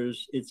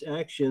tailors its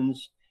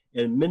actions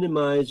and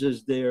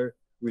minimizes their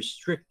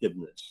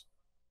restrictiveness.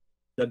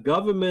 The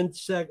government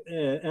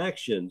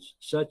actions,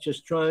 such as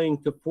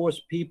trying to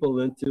force people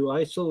into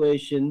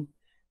isolation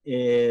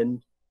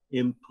and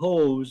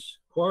impose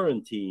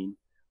quarantine,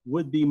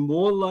 would be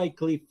more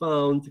likely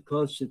found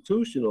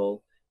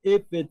constitutional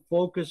if it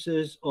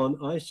focuses on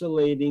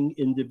isolating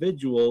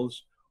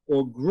individuals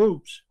or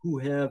groups who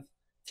have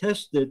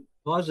tested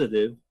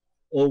positive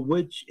or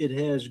which it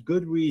has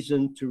good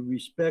reason to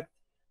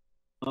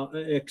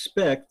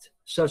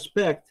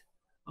suspect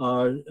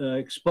are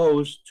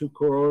exposed to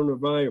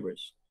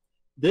coronavirus.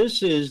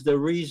 This is the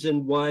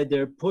reason why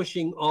they're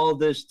pushing all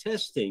this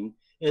testing,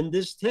 and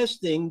this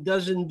testing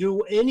doesn't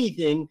do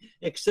anything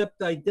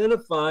except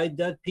identify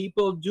that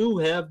people do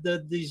have the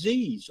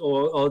disease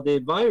or the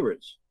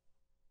virus.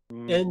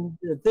 And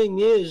the thing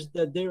is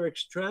that they're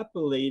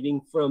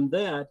extrapolating from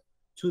that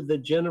to the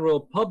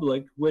general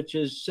public, which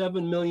is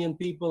 7 million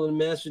people in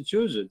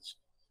Massachusetts.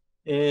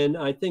 And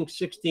I think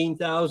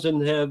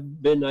 16,000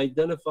 have been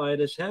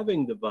identified as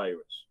having the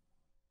virus.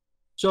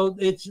 So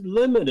it's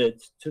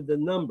limited to the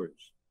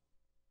numbers.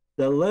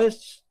 The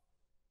less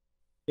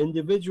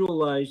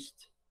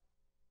individualized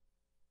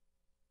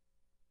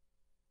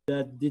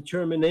that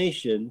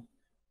determination,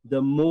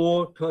 the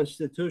more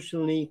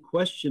constitutionally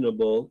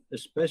questionable,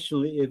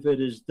 especially if it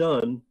is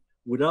done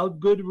without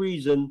good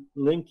reason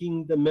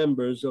linking the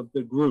members of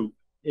the group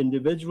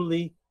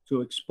individually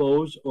to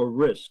expose or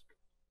risk.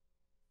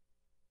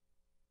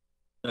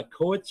 The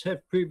courts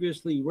have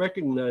previously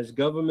recognized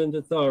government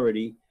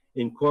authority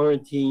in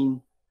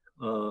quarantine,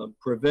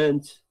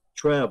 prevent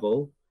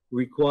travel,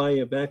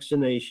 require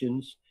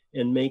vaccinations,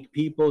 and make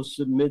people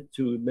submit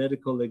to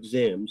medical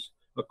exams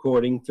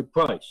according to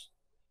price.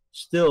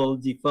 Still,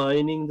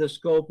 defining the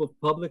scope of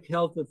public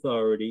health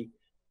authority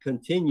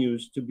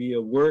continues to be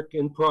a work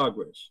in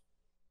progress.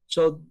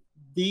 So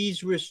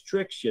these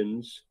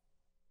restrictions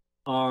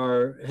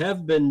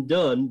have been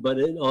done, but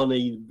on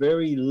a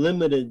very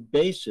limited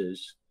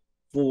basis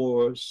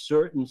for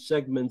certain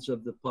segments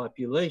of the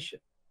population.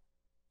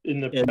 In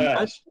the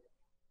past,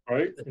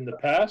 right? In the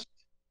past?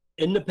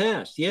 In the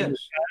past, yes. The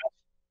past,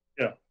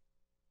 yeah.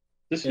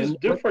 This is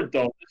different,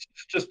 though.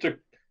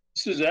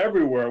 This is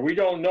everywhere. We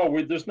don't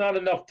know. There's not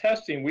enough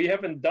testing. We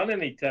haven't done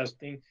any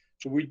testing,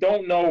 so we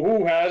don't know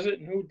who has it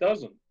and who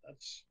doesn't.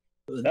 That's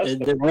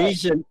the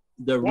reason.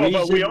 But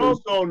we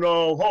also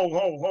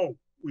know,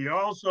 we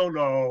also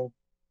know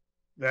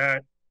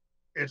that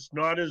it's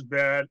not as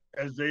bad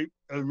as they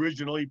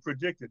originally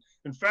predicted.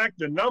 In fact,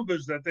 the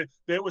numbers that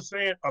they were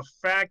saying a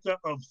factor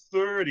of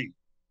 30.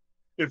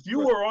 If you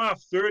were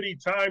off 30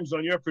 times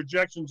on your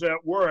projections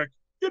at work,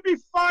 you'd be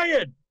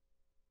fired.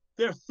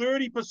 They're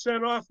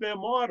 30% off their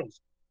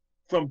models,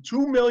 from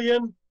 2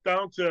 million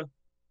down to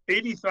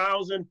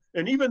 80,000,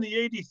 and even the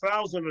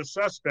 80,000 are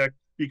suspect,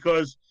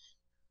 because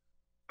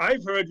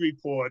I've heard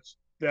reports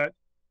that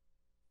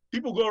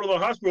people go to the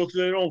hospital because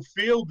they don't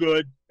feel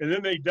good, and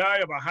then they die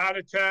of a heart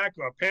attack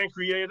or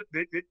pancreatic.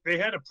 They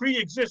had a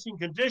pre-existing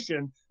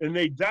condition, and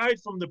they died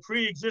from the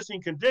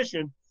pre-existing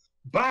condition.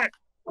 But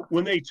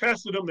when they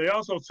tested them, they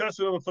also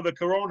tested them for the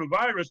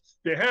coronavirus.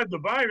 They had the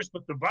virus,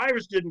 but the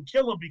virus didn't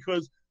kill them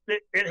because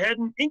it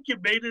hadn't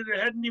incubated. It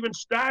hadn't even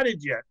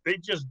started yet. They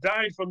just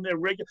died from their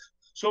regular.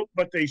 So,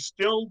 but they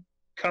still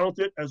count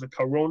it as a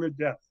corona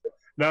death.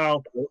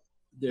 Now,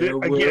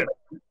 again,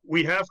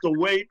 we have to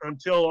wait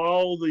until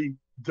all the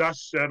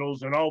dust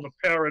settles and all the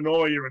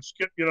paranoia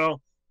and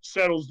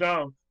settles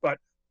down. But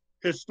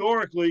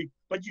historically,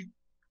 we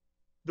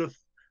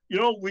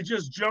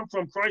just jump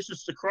from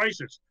crisis to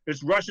crisis.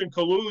 It's Russian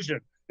collusion.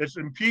 It's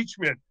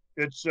impeachment.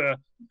 It's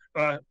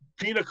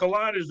pina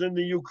coladas in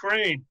the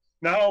Ukraine.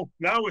 Now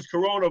it's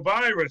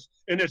coronavirus,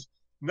 and it's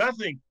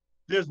nothing.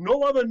 There's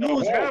no other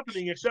news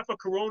happening except for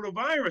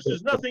coronavirus.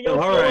 There's nothing else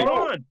going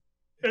on.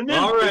 And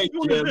then as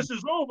soon as this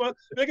is over,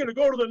 they're going to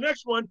go to the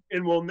next one,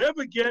 and we'll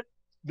never get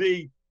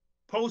the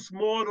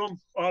post-mortem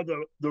or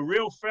the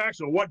real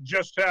facts of what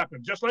just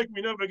happened. Just like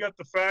we never got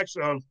the facts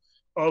of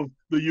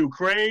the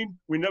Ukraine,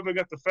 we never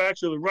got the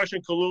facts of the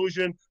Russian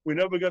collusion, we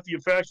never got the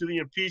facts of the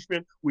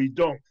impeachment. We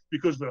don't,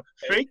 because the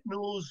fake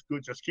news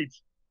just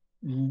keeps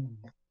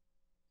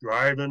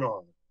driving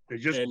on. They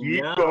just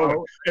keep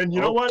going. And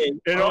you know what?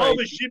 And all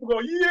the sheep go,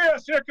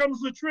 yes, here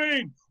comes the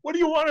train. What do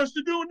you want us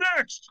to do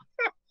next?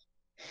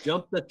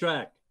 Jump the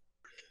track.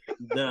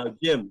 Now,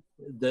 Jim,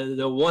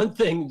 the one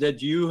thing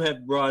that you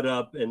have brought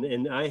up,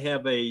 and I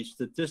have a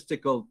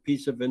statistical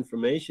piece of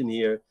information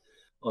here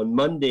on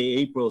Monday,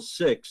 April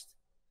 6th.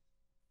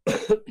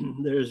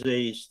 There's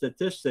a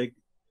statistic,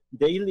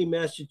 Daily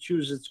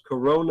Massachusetts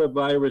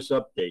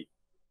Coronavirus Update.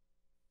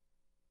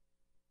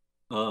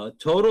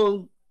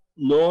 Total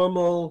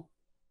normal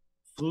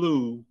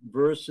flu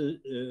versus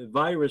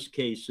virus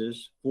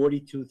cases,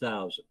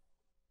 42,000.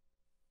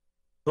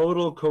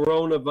 Total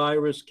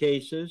coronavirus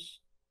cases,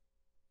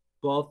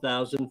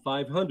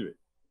 12,500.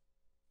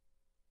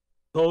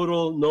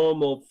 Total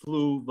normal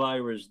flu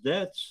virus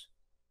deaths,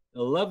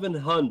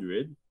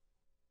 1,100.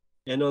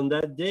 And on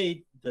that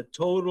date, the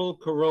total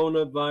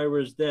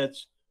coronavirus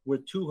deaths were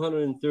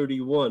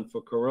 231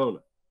 for corona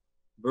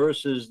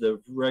versus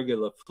the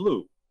regular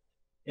flu.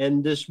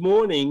 And this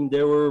morning,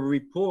 there were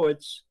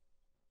reports,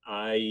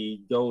 I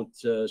don't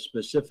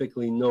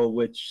specifically know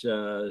which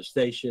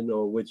station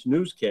or which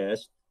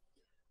newscast,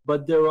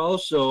 but they're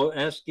also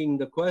asking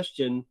the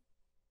question,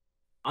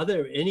 are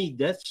there any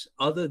deaths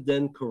other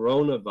than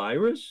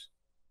coronavirus?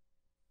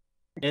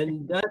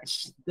 And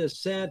that's the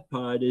sad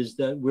part, is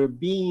that we're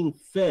being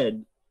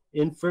fed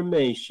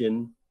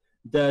information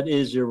that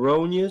is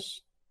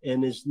erroneous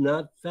and is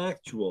not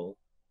factual.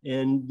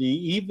 And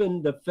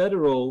even the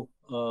federal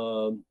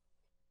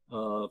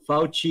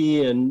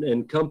Fauci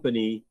and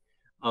company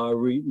are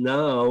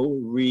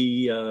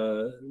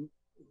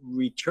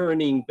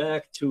returning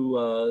back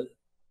to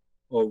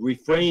or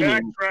refraining. They're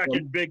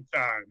backtracking big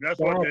time. That's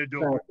what they're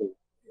doing.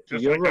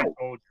 Just like I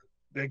told you.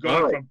 They're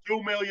going from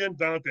 2 million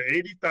down to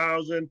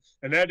 80,000,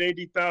 and that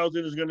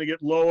 80,000 is going to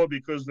get lower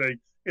because they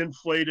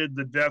inflated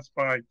the deaths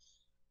by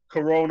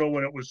corona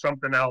when it was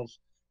something else.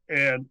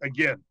 And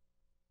again,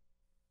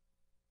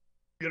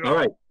 all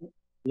right.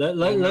 Let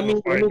me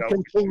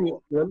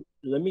continue.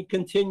 Let me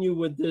continue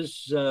with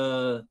this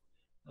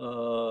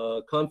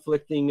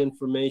conflicting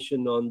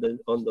information on the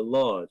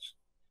laws.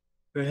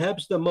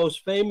 Perhaps the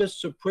most famous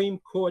Supreme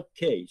Court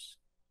case,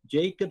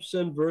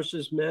 Jacobson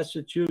versus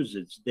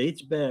Massachusetts,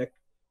 dates back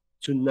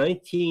to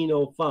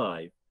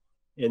 1905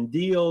 and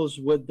deals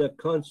with the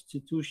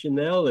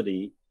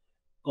constitutionality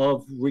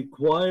of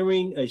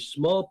requiring a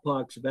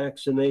smallpox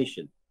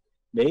vaccination.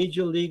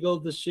 Major legal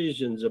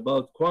decisions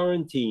about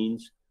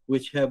quarantines,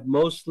 which have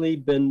mostly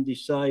been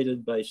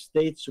decided by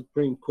state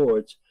Supreme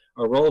Courts,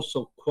 are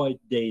also quite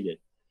dated.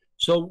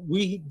 So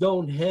we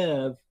don't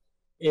have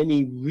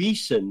any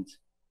recent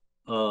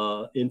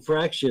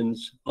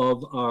infractions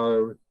of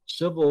our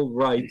civil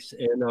rights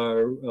and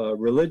our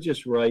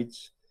religious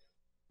rights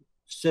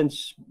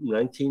since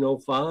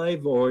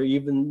 1905, or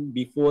even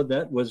before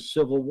that was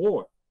Civil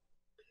War.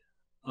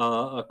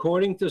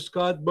 According to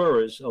Scott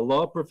Burris, a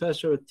law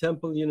professor at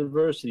Temple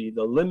University,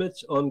 the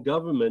limits on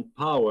government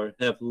power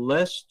have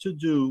less to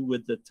do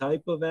with the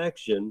type of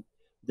action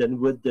than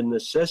with the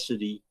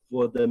necessity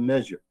for the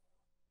measure.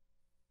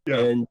 Yeah.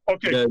 And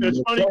okay.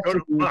 It's funny.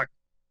 Mark,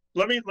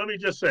 let me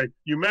just say,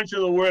 you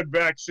mentioned the word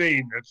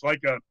vaccine. It's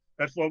like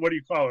what do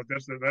you call it?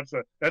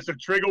 That's a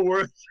trigger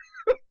word.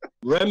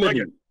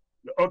 Remedy.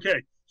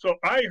 Okay. So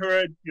I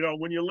heard,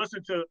 when you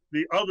listen to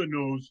the other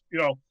news,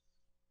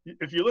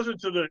 if you listen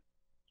to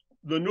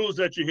the news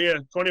that you hear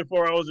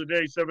 24 hours a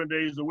day, 7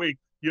 days a week,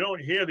 you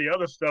don't hear the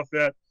other stuff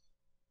that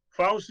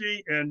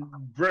Fauci and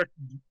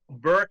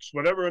Birx,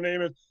 whatever her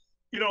name is,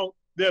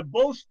 they're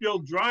both still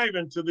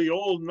driving to the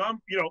old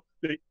number.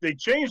 They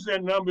changed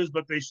their numbers,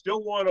 but they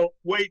still want to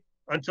wait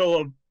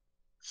until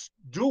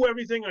do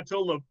everything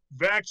until the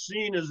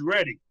vaccine is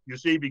ready, you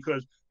see,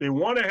 because they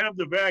want to have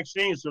the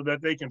vaccine so that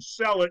they can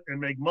sell it and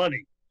make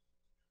money.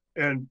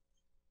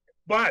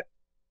 But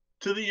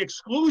to the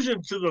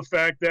exclusion to the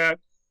fact that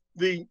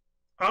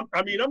I'm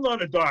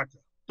not a doctor,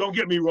 don't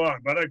get me wrong,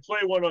 but I play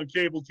one on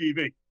cable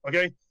TV,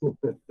 okay?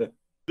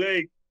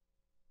 They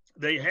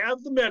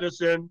have the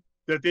medicine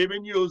that they've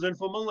been using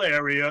for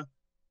malaria,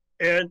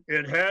 and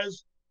it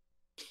has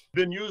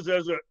been used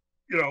as a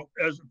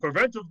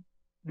preventive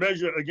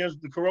measure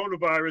against the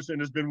coronavirus, and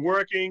has been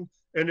working,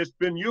 and it's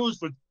been used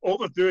for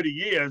over 30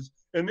 years,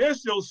 and they're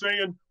still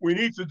saying we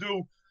need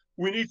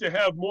to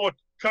have more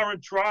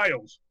current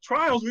trials.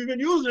 We've been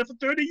using it for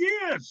 30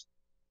 years.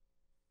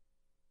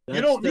 You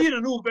don't need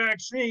a new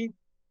vaccine.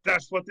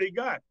 That's what they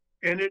got.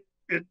 And it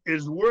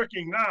is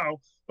working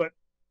now. But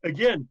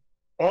again,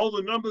 all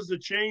the numbers are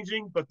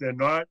changing, but they're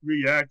not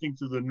reacting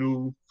to the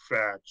new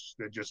facts.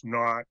 They're just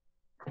not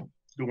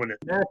doing it.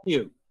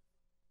 Matthew,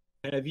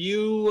 have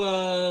you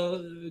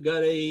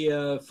got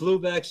a flu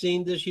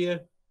vaccine this year?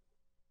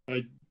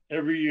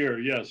 Every year,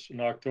 yes,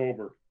 in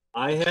October.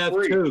 I have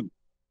too.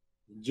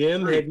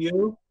 Jim, have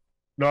you?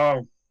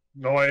 No,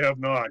 I have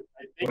not.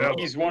 I think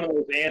he's one of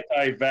those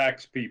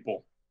anti-vax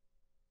people.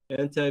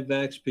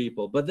 Anti-vax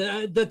people. But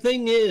the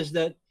thing is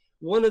that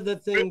one of the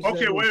things...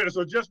 Okay, wait a minute.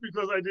 So just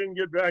because I didn't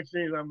get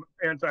vaccines, I'm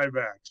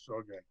anti-vax.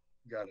 Okay,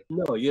 got it.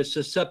 No, you're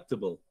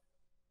susceptible.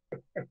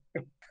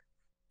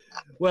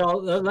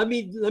 Well, let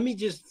me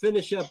just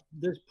finish up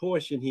this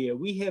portion here.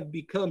 We have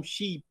become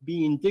sheep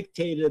being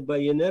dictated by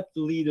inept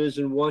leaders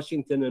in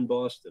Washington and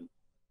Boston.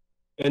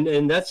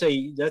 And that's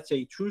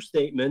a true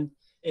statement.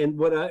 And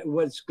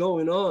what's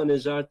going on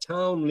is our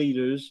town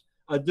leaders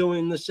are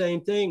doing the same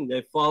thing.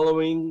 They're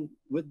following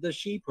with the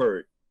sheep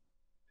herd.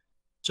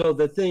 So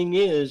the thing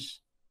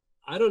is,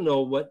 I don't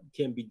know what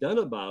can be done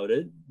about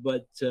it,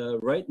 but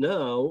right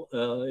now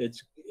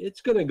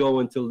it's going to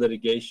go into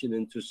litigation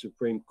into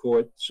Supreme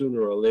Court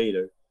sooner or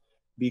later,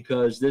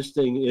 because this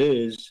thing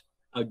is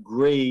a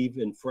grave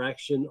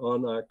infraction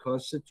on our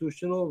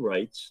constitutional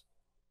rights,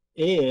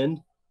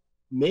 and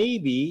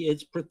maybe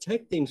it's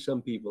protecting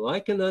some people. I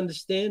can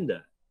understand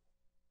that.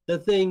 The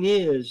thing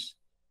is,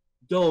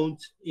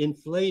 don't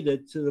inflate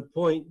it to the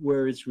point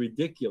where it's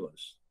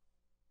ridiculous.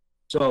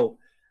 So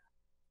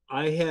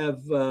I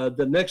have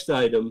the next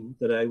item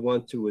that I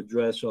want to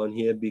address on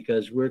here,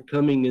 because we're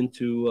coming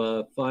into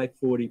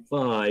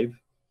 5:45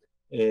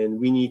 and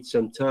we need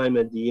some time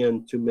at the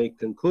end to make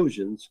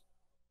conclusions.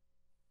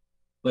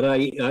 But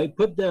I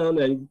put down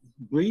a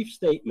brief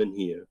statement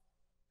here.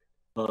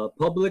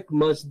 Public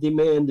must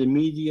demand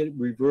immediate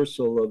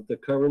reversal of the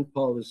current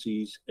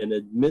policies and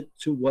admit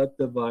to what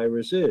the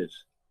virus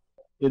is.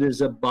 It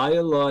is a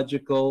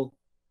biological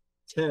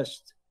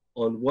test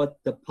on what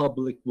the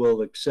public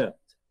will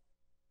accept.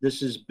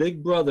 This is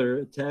Big Brother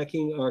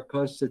attacking our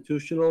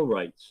constitutional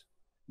rights.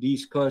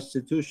 These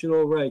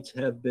constitutional rights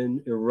have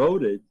been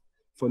eroded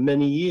for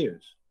many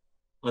years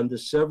under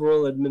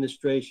several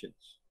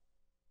administrations.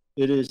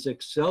 It has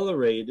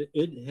accelerated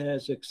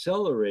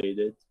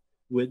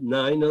with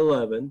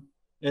 9/11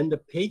 and the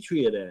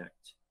Patriot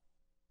Act.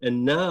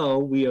 And now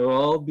we are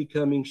all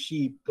becoming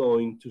sheep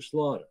going to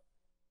slaughter.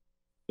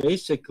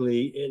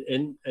 Basically,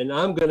 and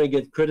I'm going to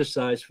get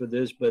criticized for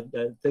this, but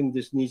I think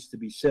this needs to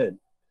be said.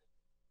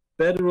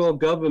 Federal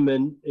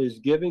government is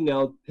giving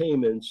out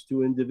payments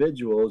to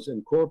individuals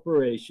and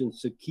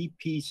corporations to keep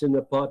peace in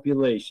the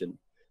population.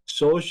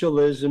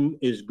 Socialism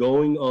is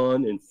going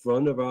on in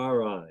front of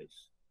our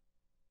eyes.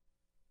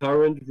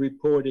 Current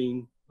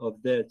reporting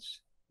of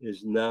deaths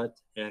is not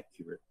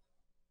accurate.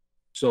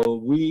 So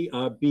we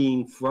are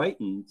being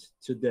frightened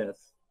to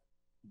death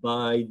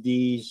by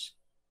these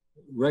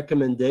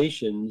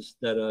recommendations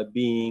that are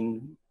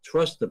being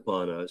thrust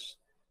upon us.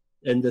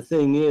 And the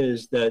thing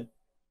is that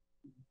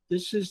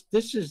this is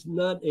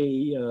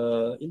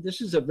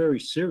a very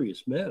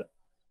serious matter.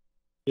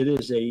 It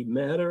is a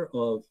matter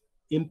of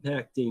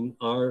impacting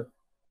our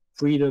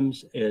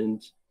freedoms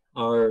and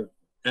our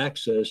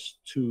access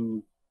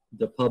to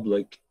the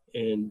public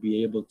and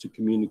be able to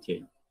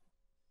communicate.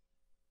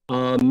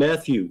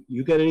 Matthew,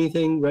 you got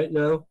anything right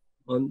now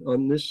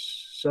on this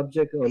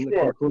subject? On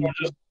sure.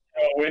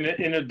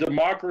 In a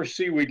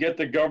democracy, we get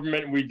the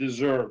government we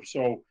deserve.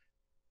 So,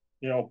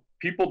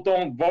 people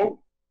don't vote.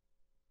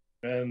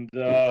 And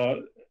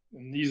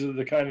these are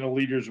the kind of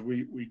leaders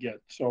we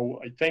get. So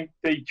I think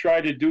they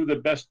try to do the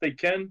best they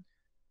can.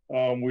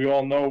 We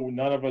all know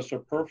none of us are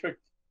perfect.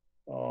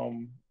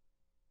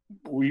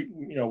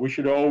 We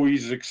should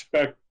always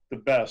expect the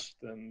best,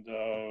 and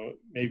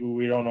maybe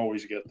we don't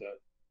always get that.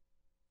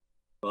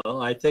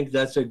 Well, I think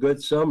that's a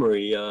good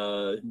summary,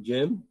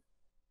 Jim.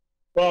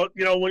 Well,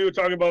 when you were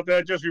talking about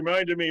that, just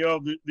reminded me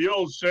of the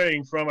old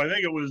saying from, I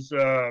think it was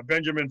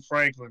Benjamin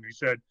Franklin. He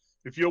said,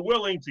 if you're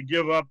willing to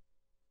give up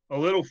a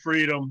little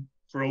freedom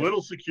for a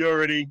little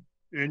security,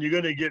 and you're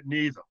going to get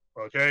neither,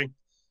 okay?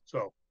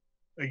 So,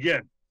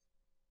 again,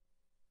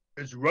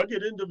 it's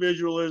rugged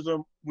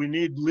individualism. We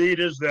need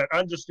leaders that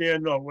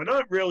understand, no, we're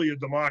not really a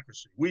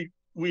democracy.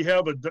 We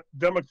have a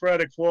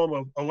democratic form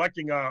of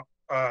electing our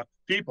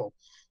people,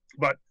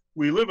 but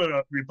we live in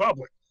a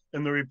republic.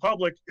 And the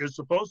republic is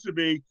supposed to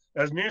be,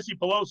 as Nancy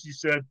Pelosi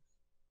said,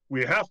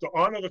 we have to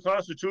honor the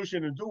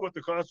Constitution and do what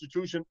the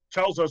Constitution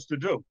tells us to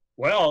do.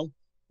 Well,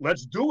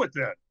 let's do it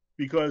then,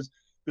 because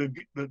the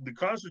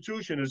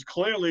Constitution is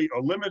clearly a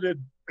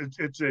limited.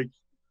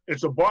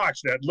 It's a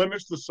box that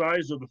limits the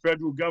size of the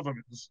federal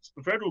government.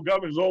 The federal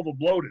government is over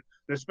bloated.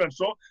 They spent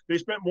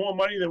more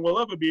money than we'll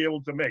ever be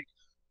able to make.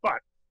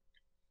 But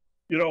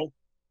there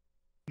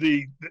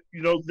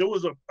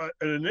was an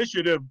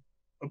initiative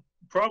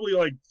probably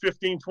like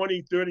 15,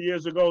 20, 30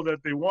 years ago that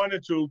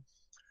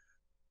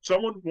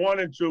someone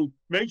wanted to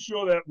make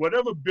sure that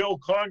whatever bill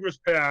Congress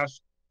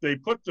passed, they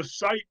put the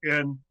site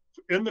in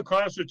the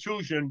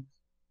Constitution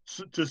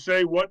to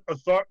say what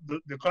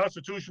the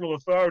constitutional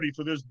authority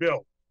for this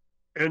bill.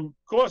 And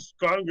of course,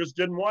 Congress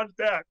didn't want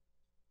that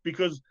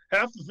because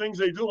half the things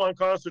they do are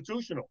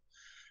unconstitutional.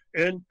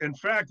 And in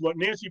fact, what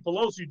Nancy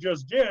Pelosi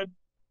just did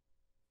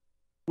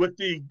with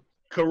the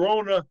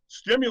Corona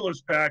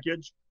stimulus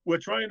package, we're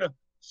trying to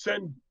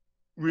send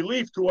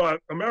relief to our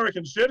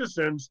American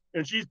citizens,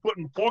 and she's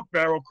putting pork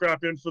barrel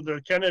crap in for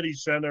the Kennedy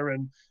Center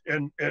and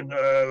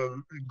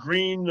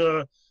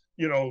green,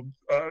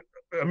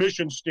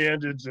 emission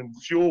standards and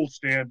fuel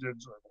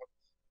standards.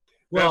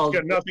 Well,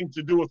 that's got nothing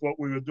to do with what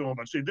we were doing.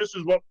 But see, this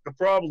is what the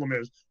problem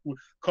is.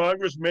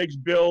 Congress makes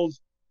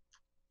bills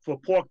for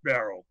pork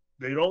barrel.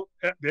 They don't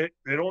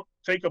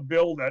take a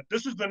bill that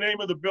this is the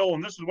name of the bill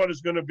and this is what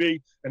it's going to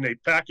be, and they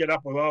pack it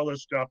up with all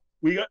this stuff.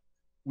 We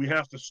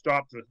have to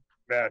stop the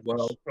madness.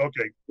 Well,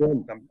 okay,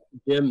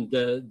 Jim,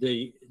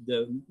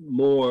 the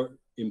more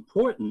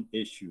important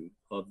issue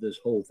of this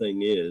whole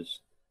thing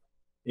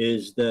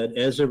is that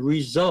as a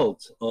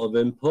result of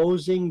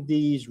imposing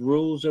these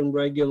rules and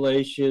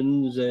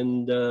regulations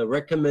and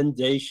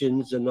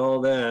recommendations and all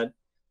that,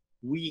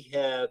 we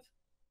have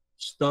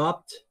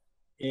stopped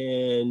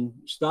in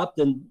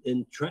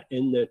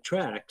their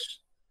tracks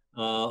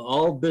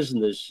all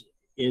business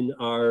in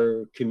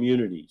our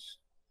communities.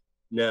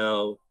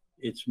 Now,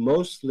 it's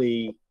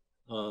mostly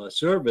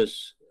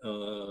service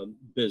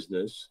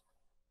business,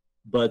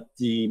 but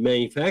the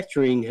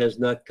manufacturing has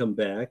not come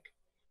back.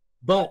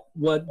 But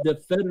what the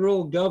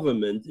federal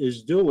government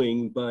is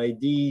doing by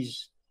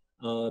these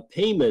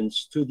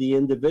payments to the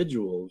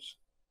individuals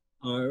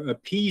are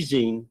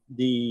appeasing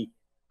the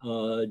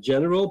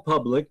general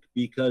public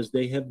because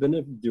they have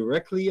been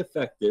directly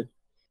affected,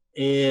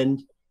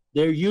 and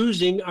they're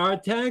using our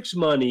tax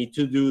money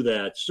to do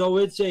that. So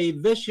it's a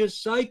vicious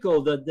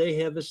cycle that they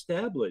have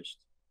established,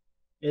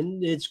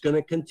 and it's going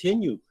to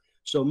continue.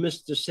 So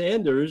Mr.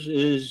 Sanders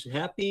is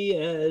happy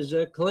as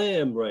a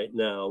clam right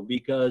now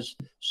because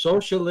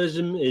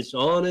socialism is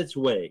on its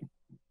way.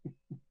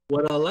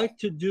 What I like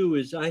to do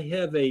is I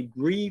have a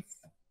brief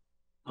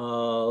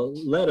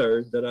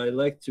letter that I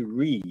like to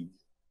read,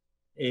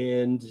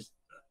 and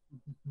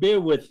bear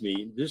with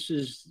me. This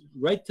is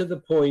right to the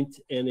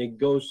point, and it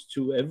goes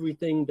to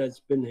everything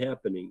that's been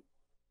happening.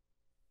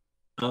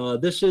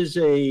 This is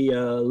a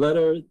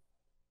letter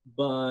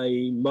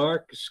by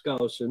Mark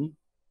Skousen.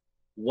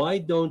 Why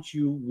don't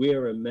you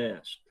wear a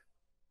mask?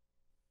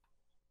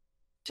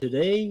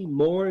 Today,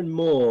 more and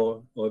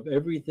more of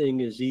everything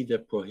is either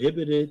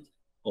prohibited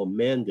or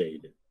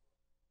mandated.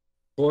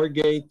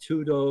 Jorge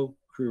Tudo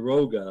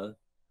Quiroga,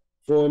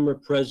 former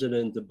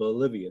president of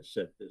Bolivia,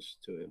 said this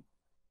to him.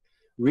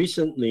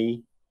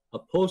 Recently, a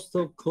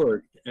postal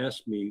clerk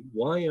asked me,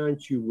 why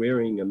aren't you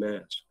wearing a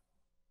mask?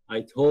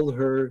 I told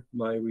her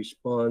my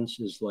response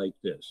is like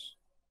this.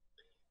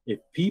 If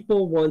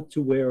people want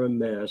to wear a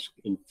mask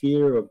in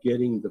fear of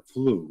getting the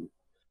flu,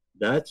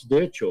 that's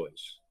their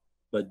choice.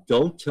 But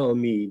don't tell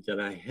me that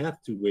I have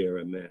to wear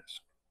a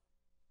mask.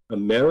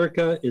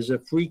 America is a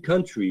free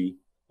country,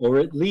 or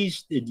at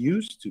least it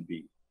used to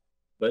be.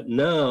 But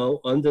now,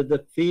 under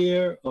the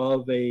fear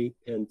of a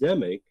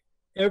pandemic,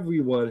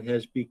 everyone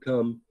has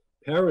become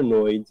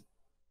paranoid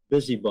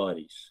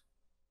busybodies.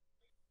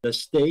 The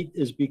state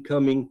is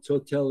becoming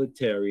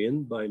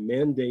totalitarian by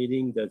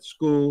mandating that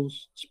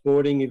schools,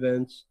 sporting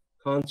events,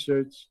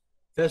 concerts,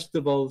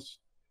 festivals,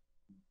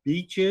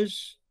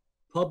 beaches,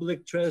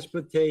 public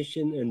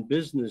transportation, and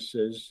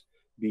businesses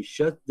be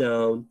shut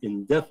down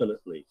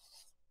indefinitely.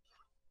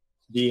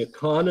 The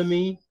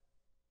economy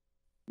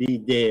be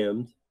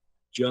damned.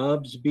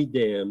 Jobs be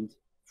damned,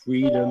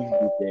 freedom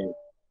be damned.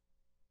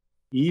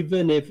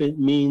 Even if it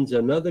means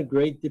another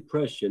Great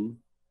Depression,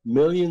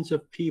 millions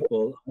of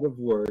people out of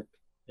work,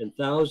 and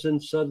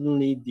thousands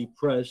suddenly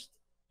depressed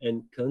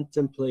and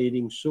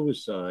contemplating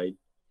suicide,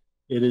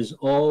 it is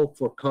all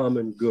for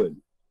common good.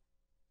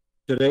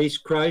 Today's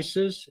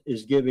crisis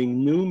is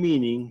giving new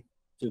meaning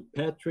to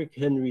Patrick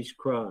Henry's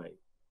cry.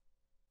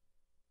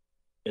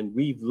 And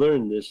we've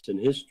learned this in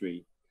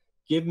history.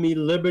 Give me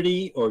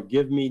liberty or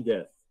give me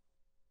death.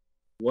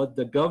 What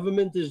the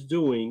government is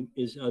doing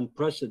is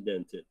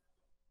unprecedented.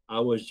 I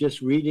was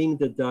just reading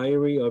the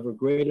diary of a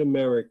great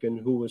American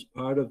who was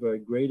part of our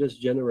greatest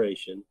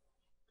generation.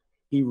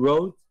 He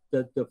wrote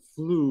that the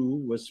flu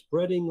was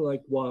spreading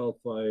like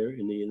wildfire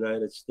in the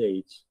United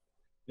States,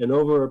 and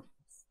over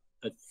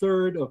a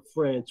third of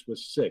France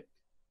was sick.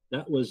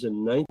 That was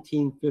in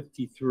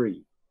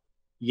 1953.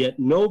 Yet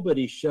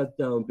nobody shut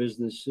down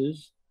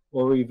businesses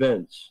or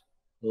events.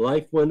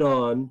 Life went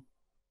on.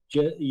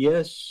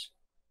 Yes,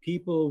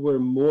 people were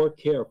more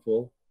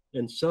careful,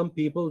 and some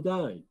people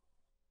died.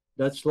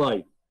 That's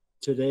life.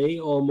 Today,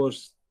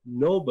 almost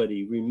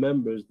nobody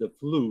remembers the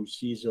flu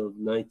season of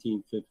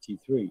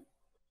 1953.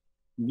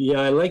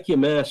 Yeah, I like your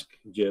mask,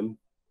 Jim.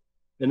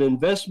 An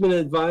investment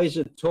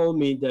advisor told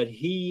me that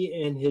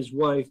he and his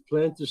wife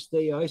plan to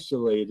stay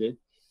isolated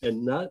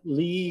and not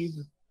leave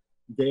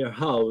their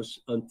house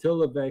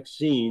until a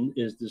vaccine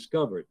is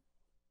discovered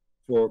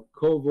for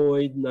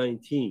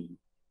COVID-19,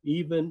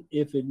 even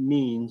if it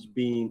means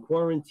being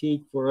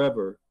quarantined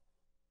forever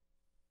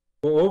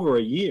for over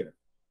a year.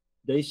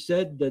 They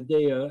said that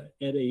they are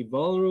at a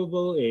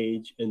vulnerable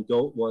age and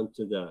don't want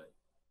to die.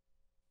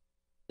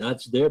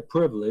 That's their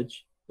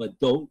privilege, but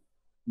don't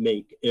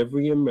make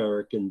every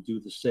American do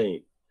the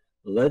same.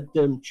 Let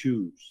them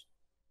choose.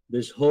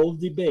 This whole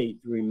debate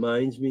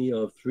reminds me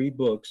of 3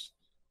 books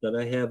that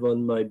I have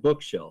on my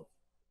bookshelf.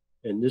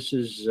 And this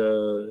is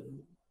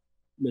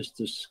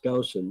Mr.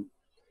 Skousen.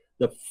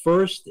 The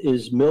first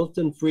is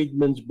Milton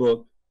Friedman's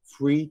book,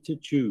 Free to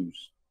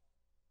Choose.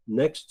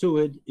 Next to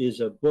it is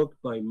a book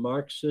by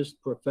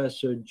Marxist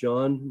professor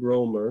John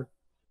Romer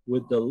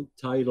with the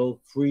title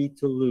Free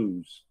to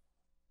Lose.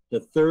 The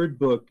third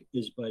book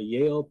is by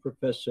Yale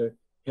professor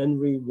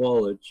Henry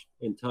Wallach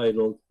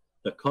entitled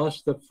The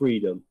Cost of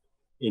Freedom.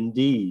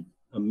 Indeed,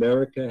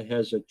 America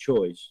has a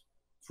choice.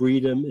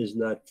 Freedom is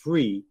not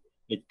free,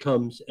 it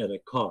comes at a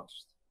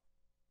cost.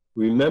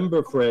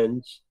 Remember,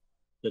 friends,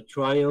 the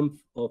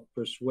triumph of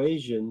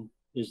persuasion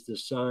is the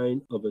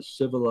sign of a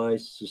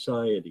civilized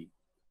society.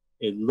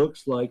 It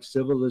looks like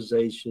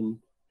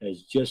civilization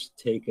has just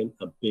taken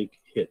a big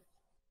hit.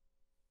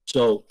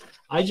 So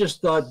I just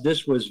thought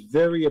this was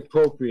very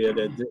appropriate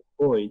at this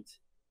point,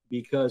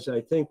 because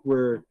I think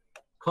we're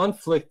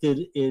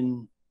conflicted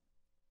in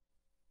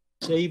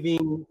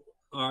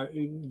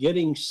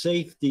getting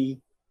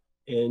safety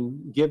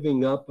and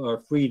giving up our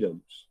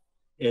freedoms.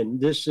 And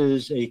this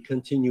is a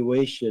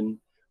continuation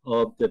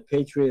of the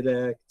Patriot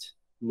Act,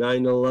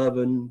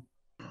 9/11,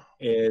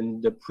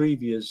 and the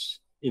previous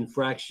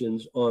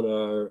infractions on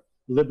our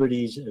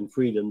liberties and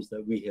freedoms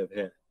that we have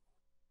had.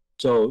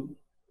 So,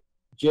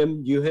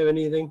 Jim, do you have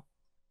anything?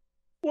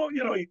 Well,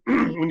 you know,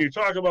 when you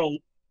talk about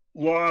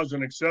laws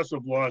and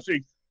excessive laws,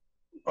 see,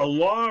 a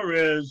law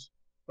is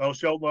thou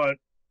shalt not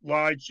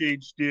lie,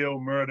 cheat, steal,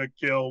 murder,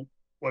 kill,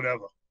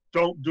 whatever.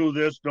 Don't do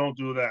this, don't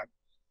do that.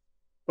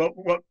 But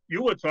what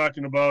you were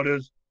talking about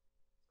is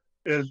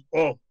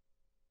oh,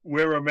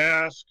 wear a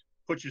mask,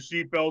 put your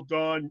seatbelt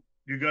on,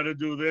 you got to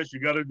do this, you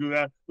got to do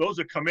that. Those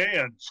are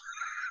commands.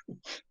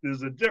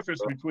 There's a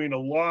difference between a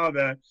law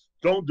that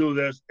don't do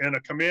this and a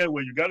command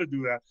where you got to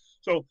do that.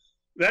 So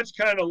that's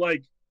kind of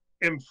like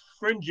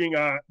infringing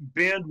our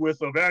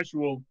bandwidth of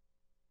actual,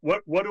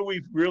 what are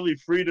we really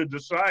free to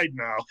decide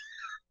now?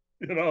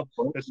 You know,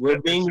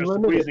 we're being just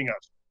limited. squeezing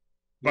us.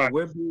 Yeah, But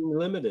we're being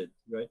limited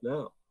right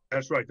now.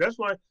 that's right. That's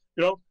why,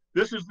 you know,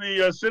 this is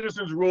the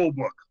Citizens Rule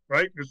Book,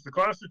 right? It's the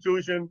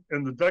Constitution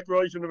and the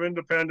Declaration of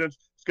Independence.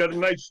 It's got a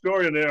nice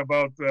story in there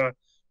about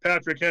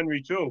Patrick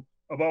Henry, too,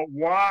 about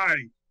why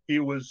he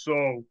was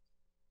so,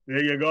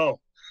 there you go,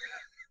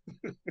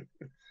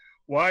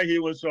 why he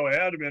was so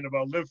adamant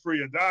about live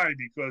free or die,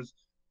 because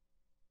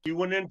he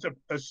went into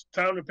a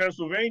town in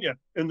Pennsylvania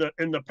and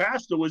the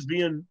pastor was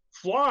being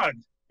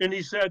flogged. And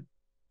he said,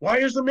 why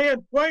is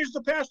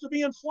the pastor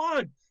being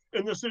flogged?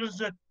 And the citizen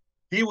said,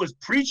 he was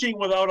preaching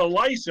without a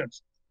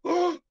license.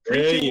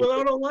 Preaching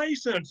without a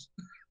license.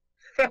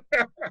 Okay,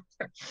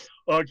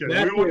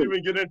 Matthew, we won't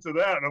even get into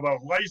that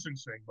about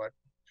licensing, but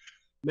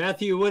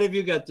Matthew, what have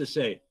you got to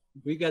say?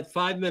 We got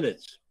 5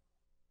 minutes.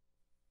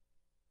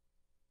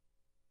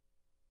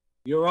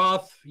 You're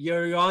off.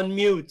 You're on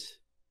mute.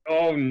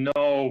 Oh,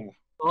 no.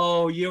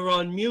 Oh, you're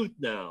on mute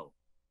now.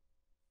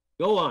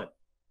 Go on.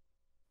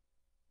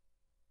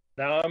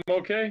 Now I'm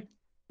okay?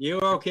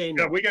 You're okay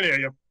now. yeah, we can hear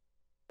you.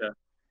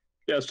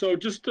 Yeah, so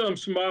just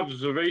some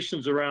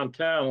observations around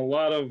town. A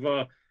lot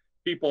of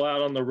people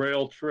out on the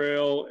rail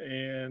trail,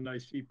 and I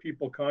see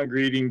people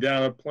congregating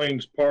down at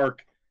Plains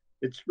Park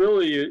it's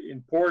really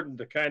important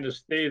to kind of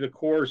stay the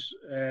course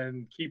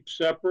and keep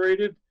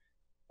separated,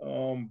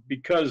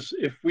 because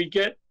if we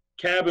get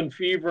cabin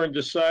fever and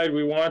decide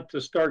we want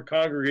to start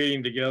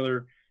congregating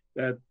together,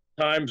 that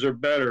times are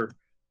better.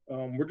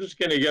 We're just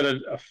going to get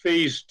a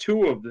phase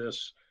 2 of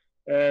this,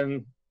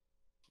 and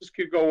this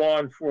could go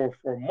on for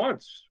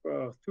months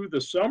through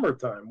the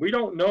summertime. We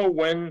don't know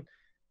when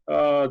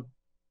the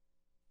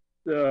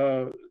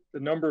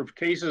number of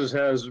cases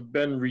has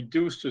been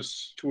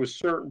reduced to a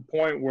certain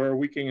point where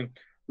we can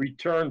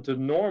return to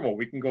normal.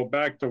 We can go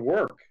back to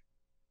work.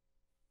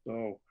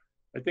 So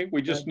I think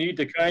we just need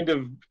to kind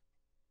of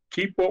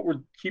keep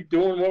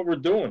doing what we're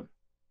doing.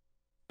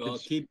 Well,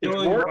 It's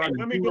Mark,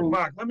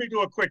 let me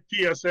do a quick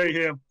PSA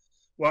here.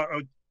 Well,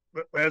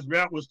 as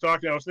Matt was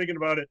talking, I was thinking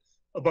about it,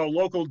 about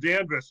local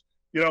Danvers.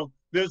 You know,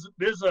 there's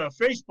a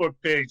Facebook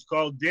page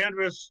called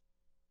Danvers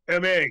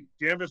MA,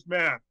 Danvers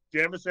Math,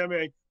 Danvers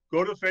MA.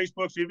 Go to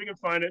Facebook, see if you can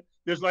find it.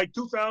 There's like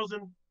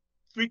 2,000,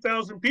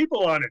 3,000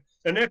 people on it.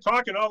 And they're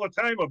talking all the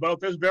time about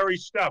this very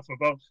stuff,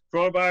 about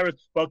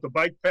coronavirus, about the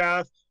bike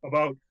path,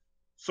 about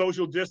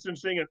social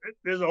distancing. And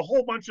there's a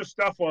whole bunch of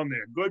stuff on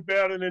there, good,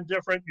 bad, and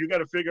indifferent. You got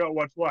to figure out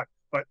what's what,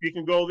 but you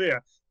can go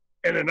there.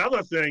 And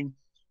another thing,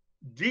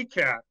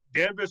 DCAT,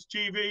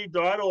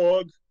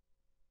 danverstv.org.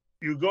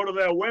 You go to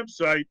that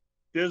website,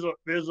 there's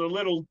a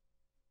little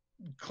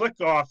click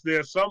off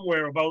there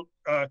somewhere about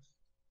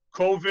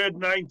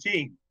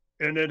COVID-19.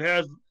 And it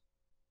has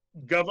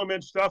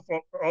government stuff,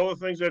 all the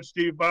things that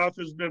Steve Barth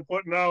has been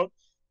putting out,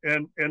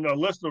 and a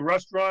list of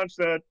restaurants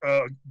that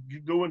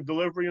doing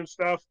delivery and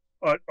stuff,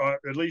 at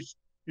least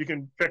you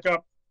can pick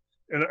up,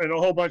 and a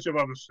whole bunch of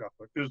other stuff.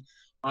 But there's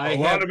a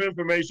lot of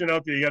information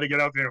out there. You got to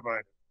get out there and find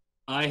it.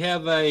 I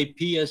have a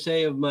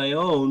PSA of my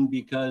own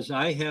because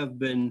I have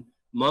been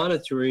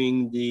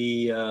monitoring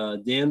the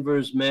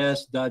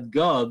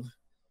danversmass.gov,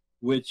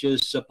 which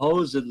is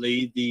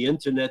supposedly the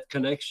internet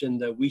connection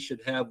that we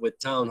should have with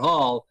Town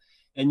Hall.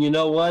 And you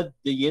know what?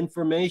 The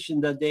information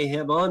that they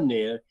have on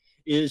there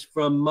is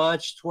from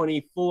March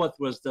 24th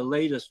was the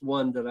latest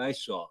one that I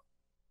saw.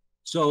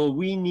 So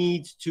we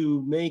need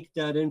to make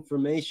that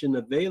information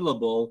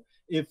available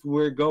if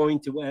we're going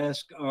to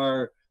ask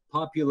our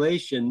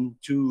population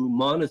to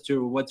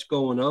monitor what's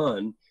going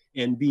on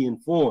and be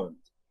informed.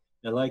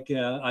 And like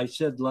I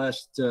said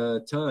last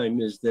time,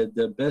 is that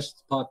the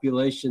best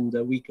population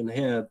that we can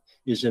have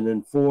is an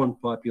informed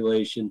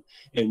population,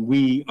 and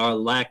we are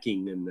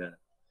lacking in that.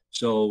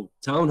 So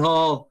Town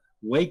Hall,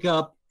 wake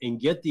up and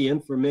get the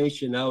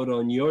information out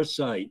on your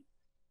site,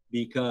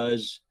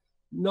 because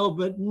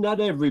but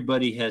not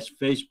everybody has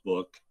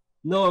Facebook.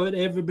 No,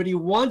 everybody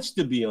wants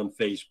to be on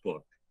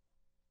Facebook.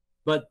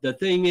 But the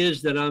thing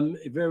is that I'm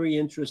very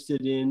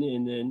interested in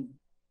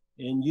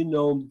and you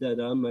know that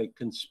I'm a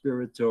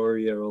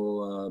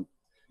conspiratorial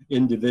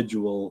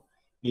individual,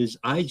 is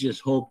I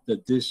just hope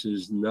that this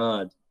is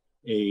not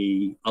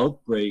a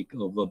outbreak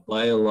of a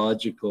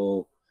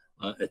biological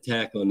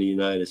attack on the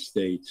United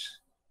States.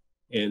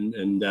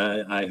 And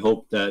I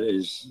hope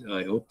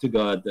I hope to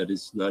God that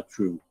it's not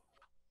true.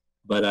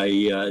 But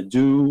I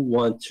do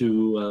want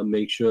to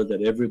make sure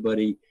that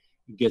everybody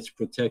gets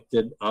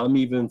protected. I'm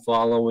even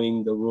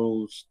following the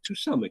rules to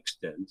some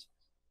extent.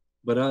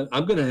 But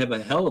I'm going to have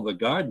a hell of a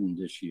garden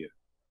this year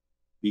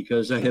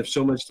because I have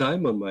so much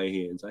time on my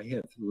hands. I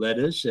have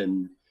lettuce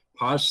and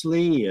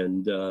parsley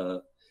and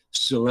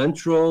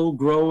cilantro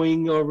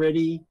growing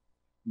already.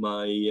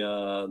 My,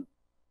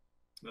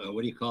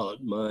 what do you call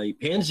it? My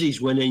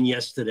pansies went in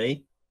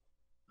yesterday.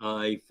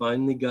 I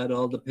finally got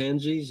all the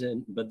pansies,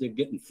 but they're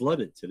getting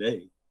flooded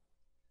today.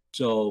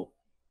 So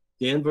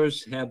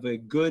Danvers, have a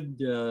good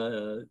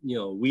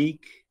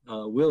week.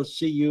 We'll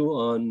see you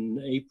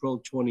on April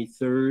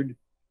 23rd.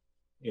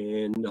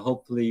 And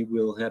hopefully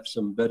we'll have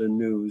some better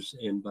news,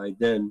 and by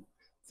then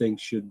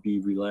things should be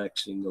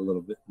relaxing a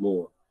little bit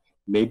more.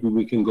 Maybe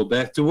we can go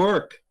back to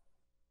work.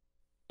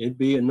 It'd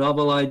be a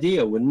novel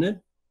idea, wouldn't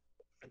it?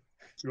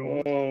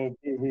 Oh,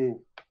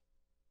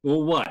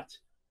 Well, what?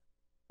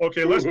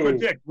 Okay, let's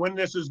predict when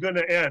this is going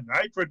to end.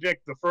 I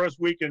predict the first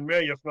week in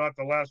May, if not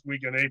the last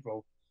week in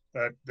April,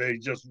 that they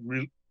just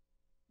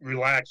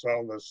relax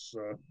all this.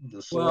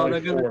 Well, they're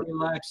going to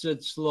relax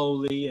it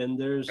slowly, and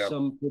there's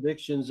some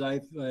predictions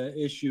I've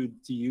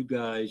issued to you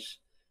guys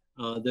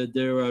that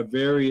there are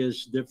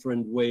various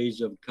different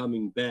ways of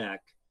coming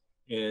back,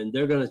 and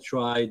they're going to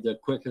try the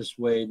quickest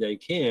way they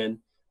can,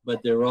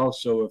 but they're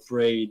also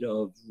afraid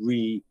of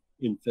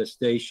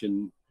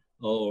reinfestation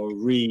or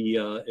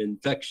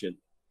reinfection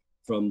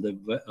from the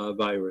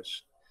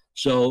virus.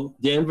 So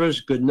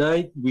Danvers, good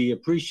night. We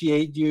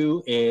appreciate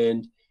you,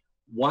 and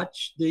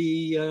watch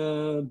the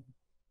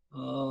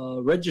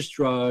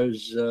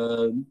registrar's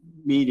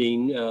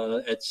meeting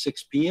at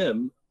 6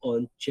 p.m.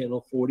 on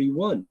Channel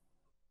 41.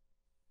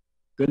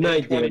 Good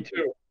night, Dan.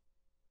 22.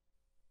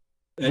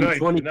 And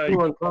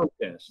 22 on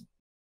Comcast.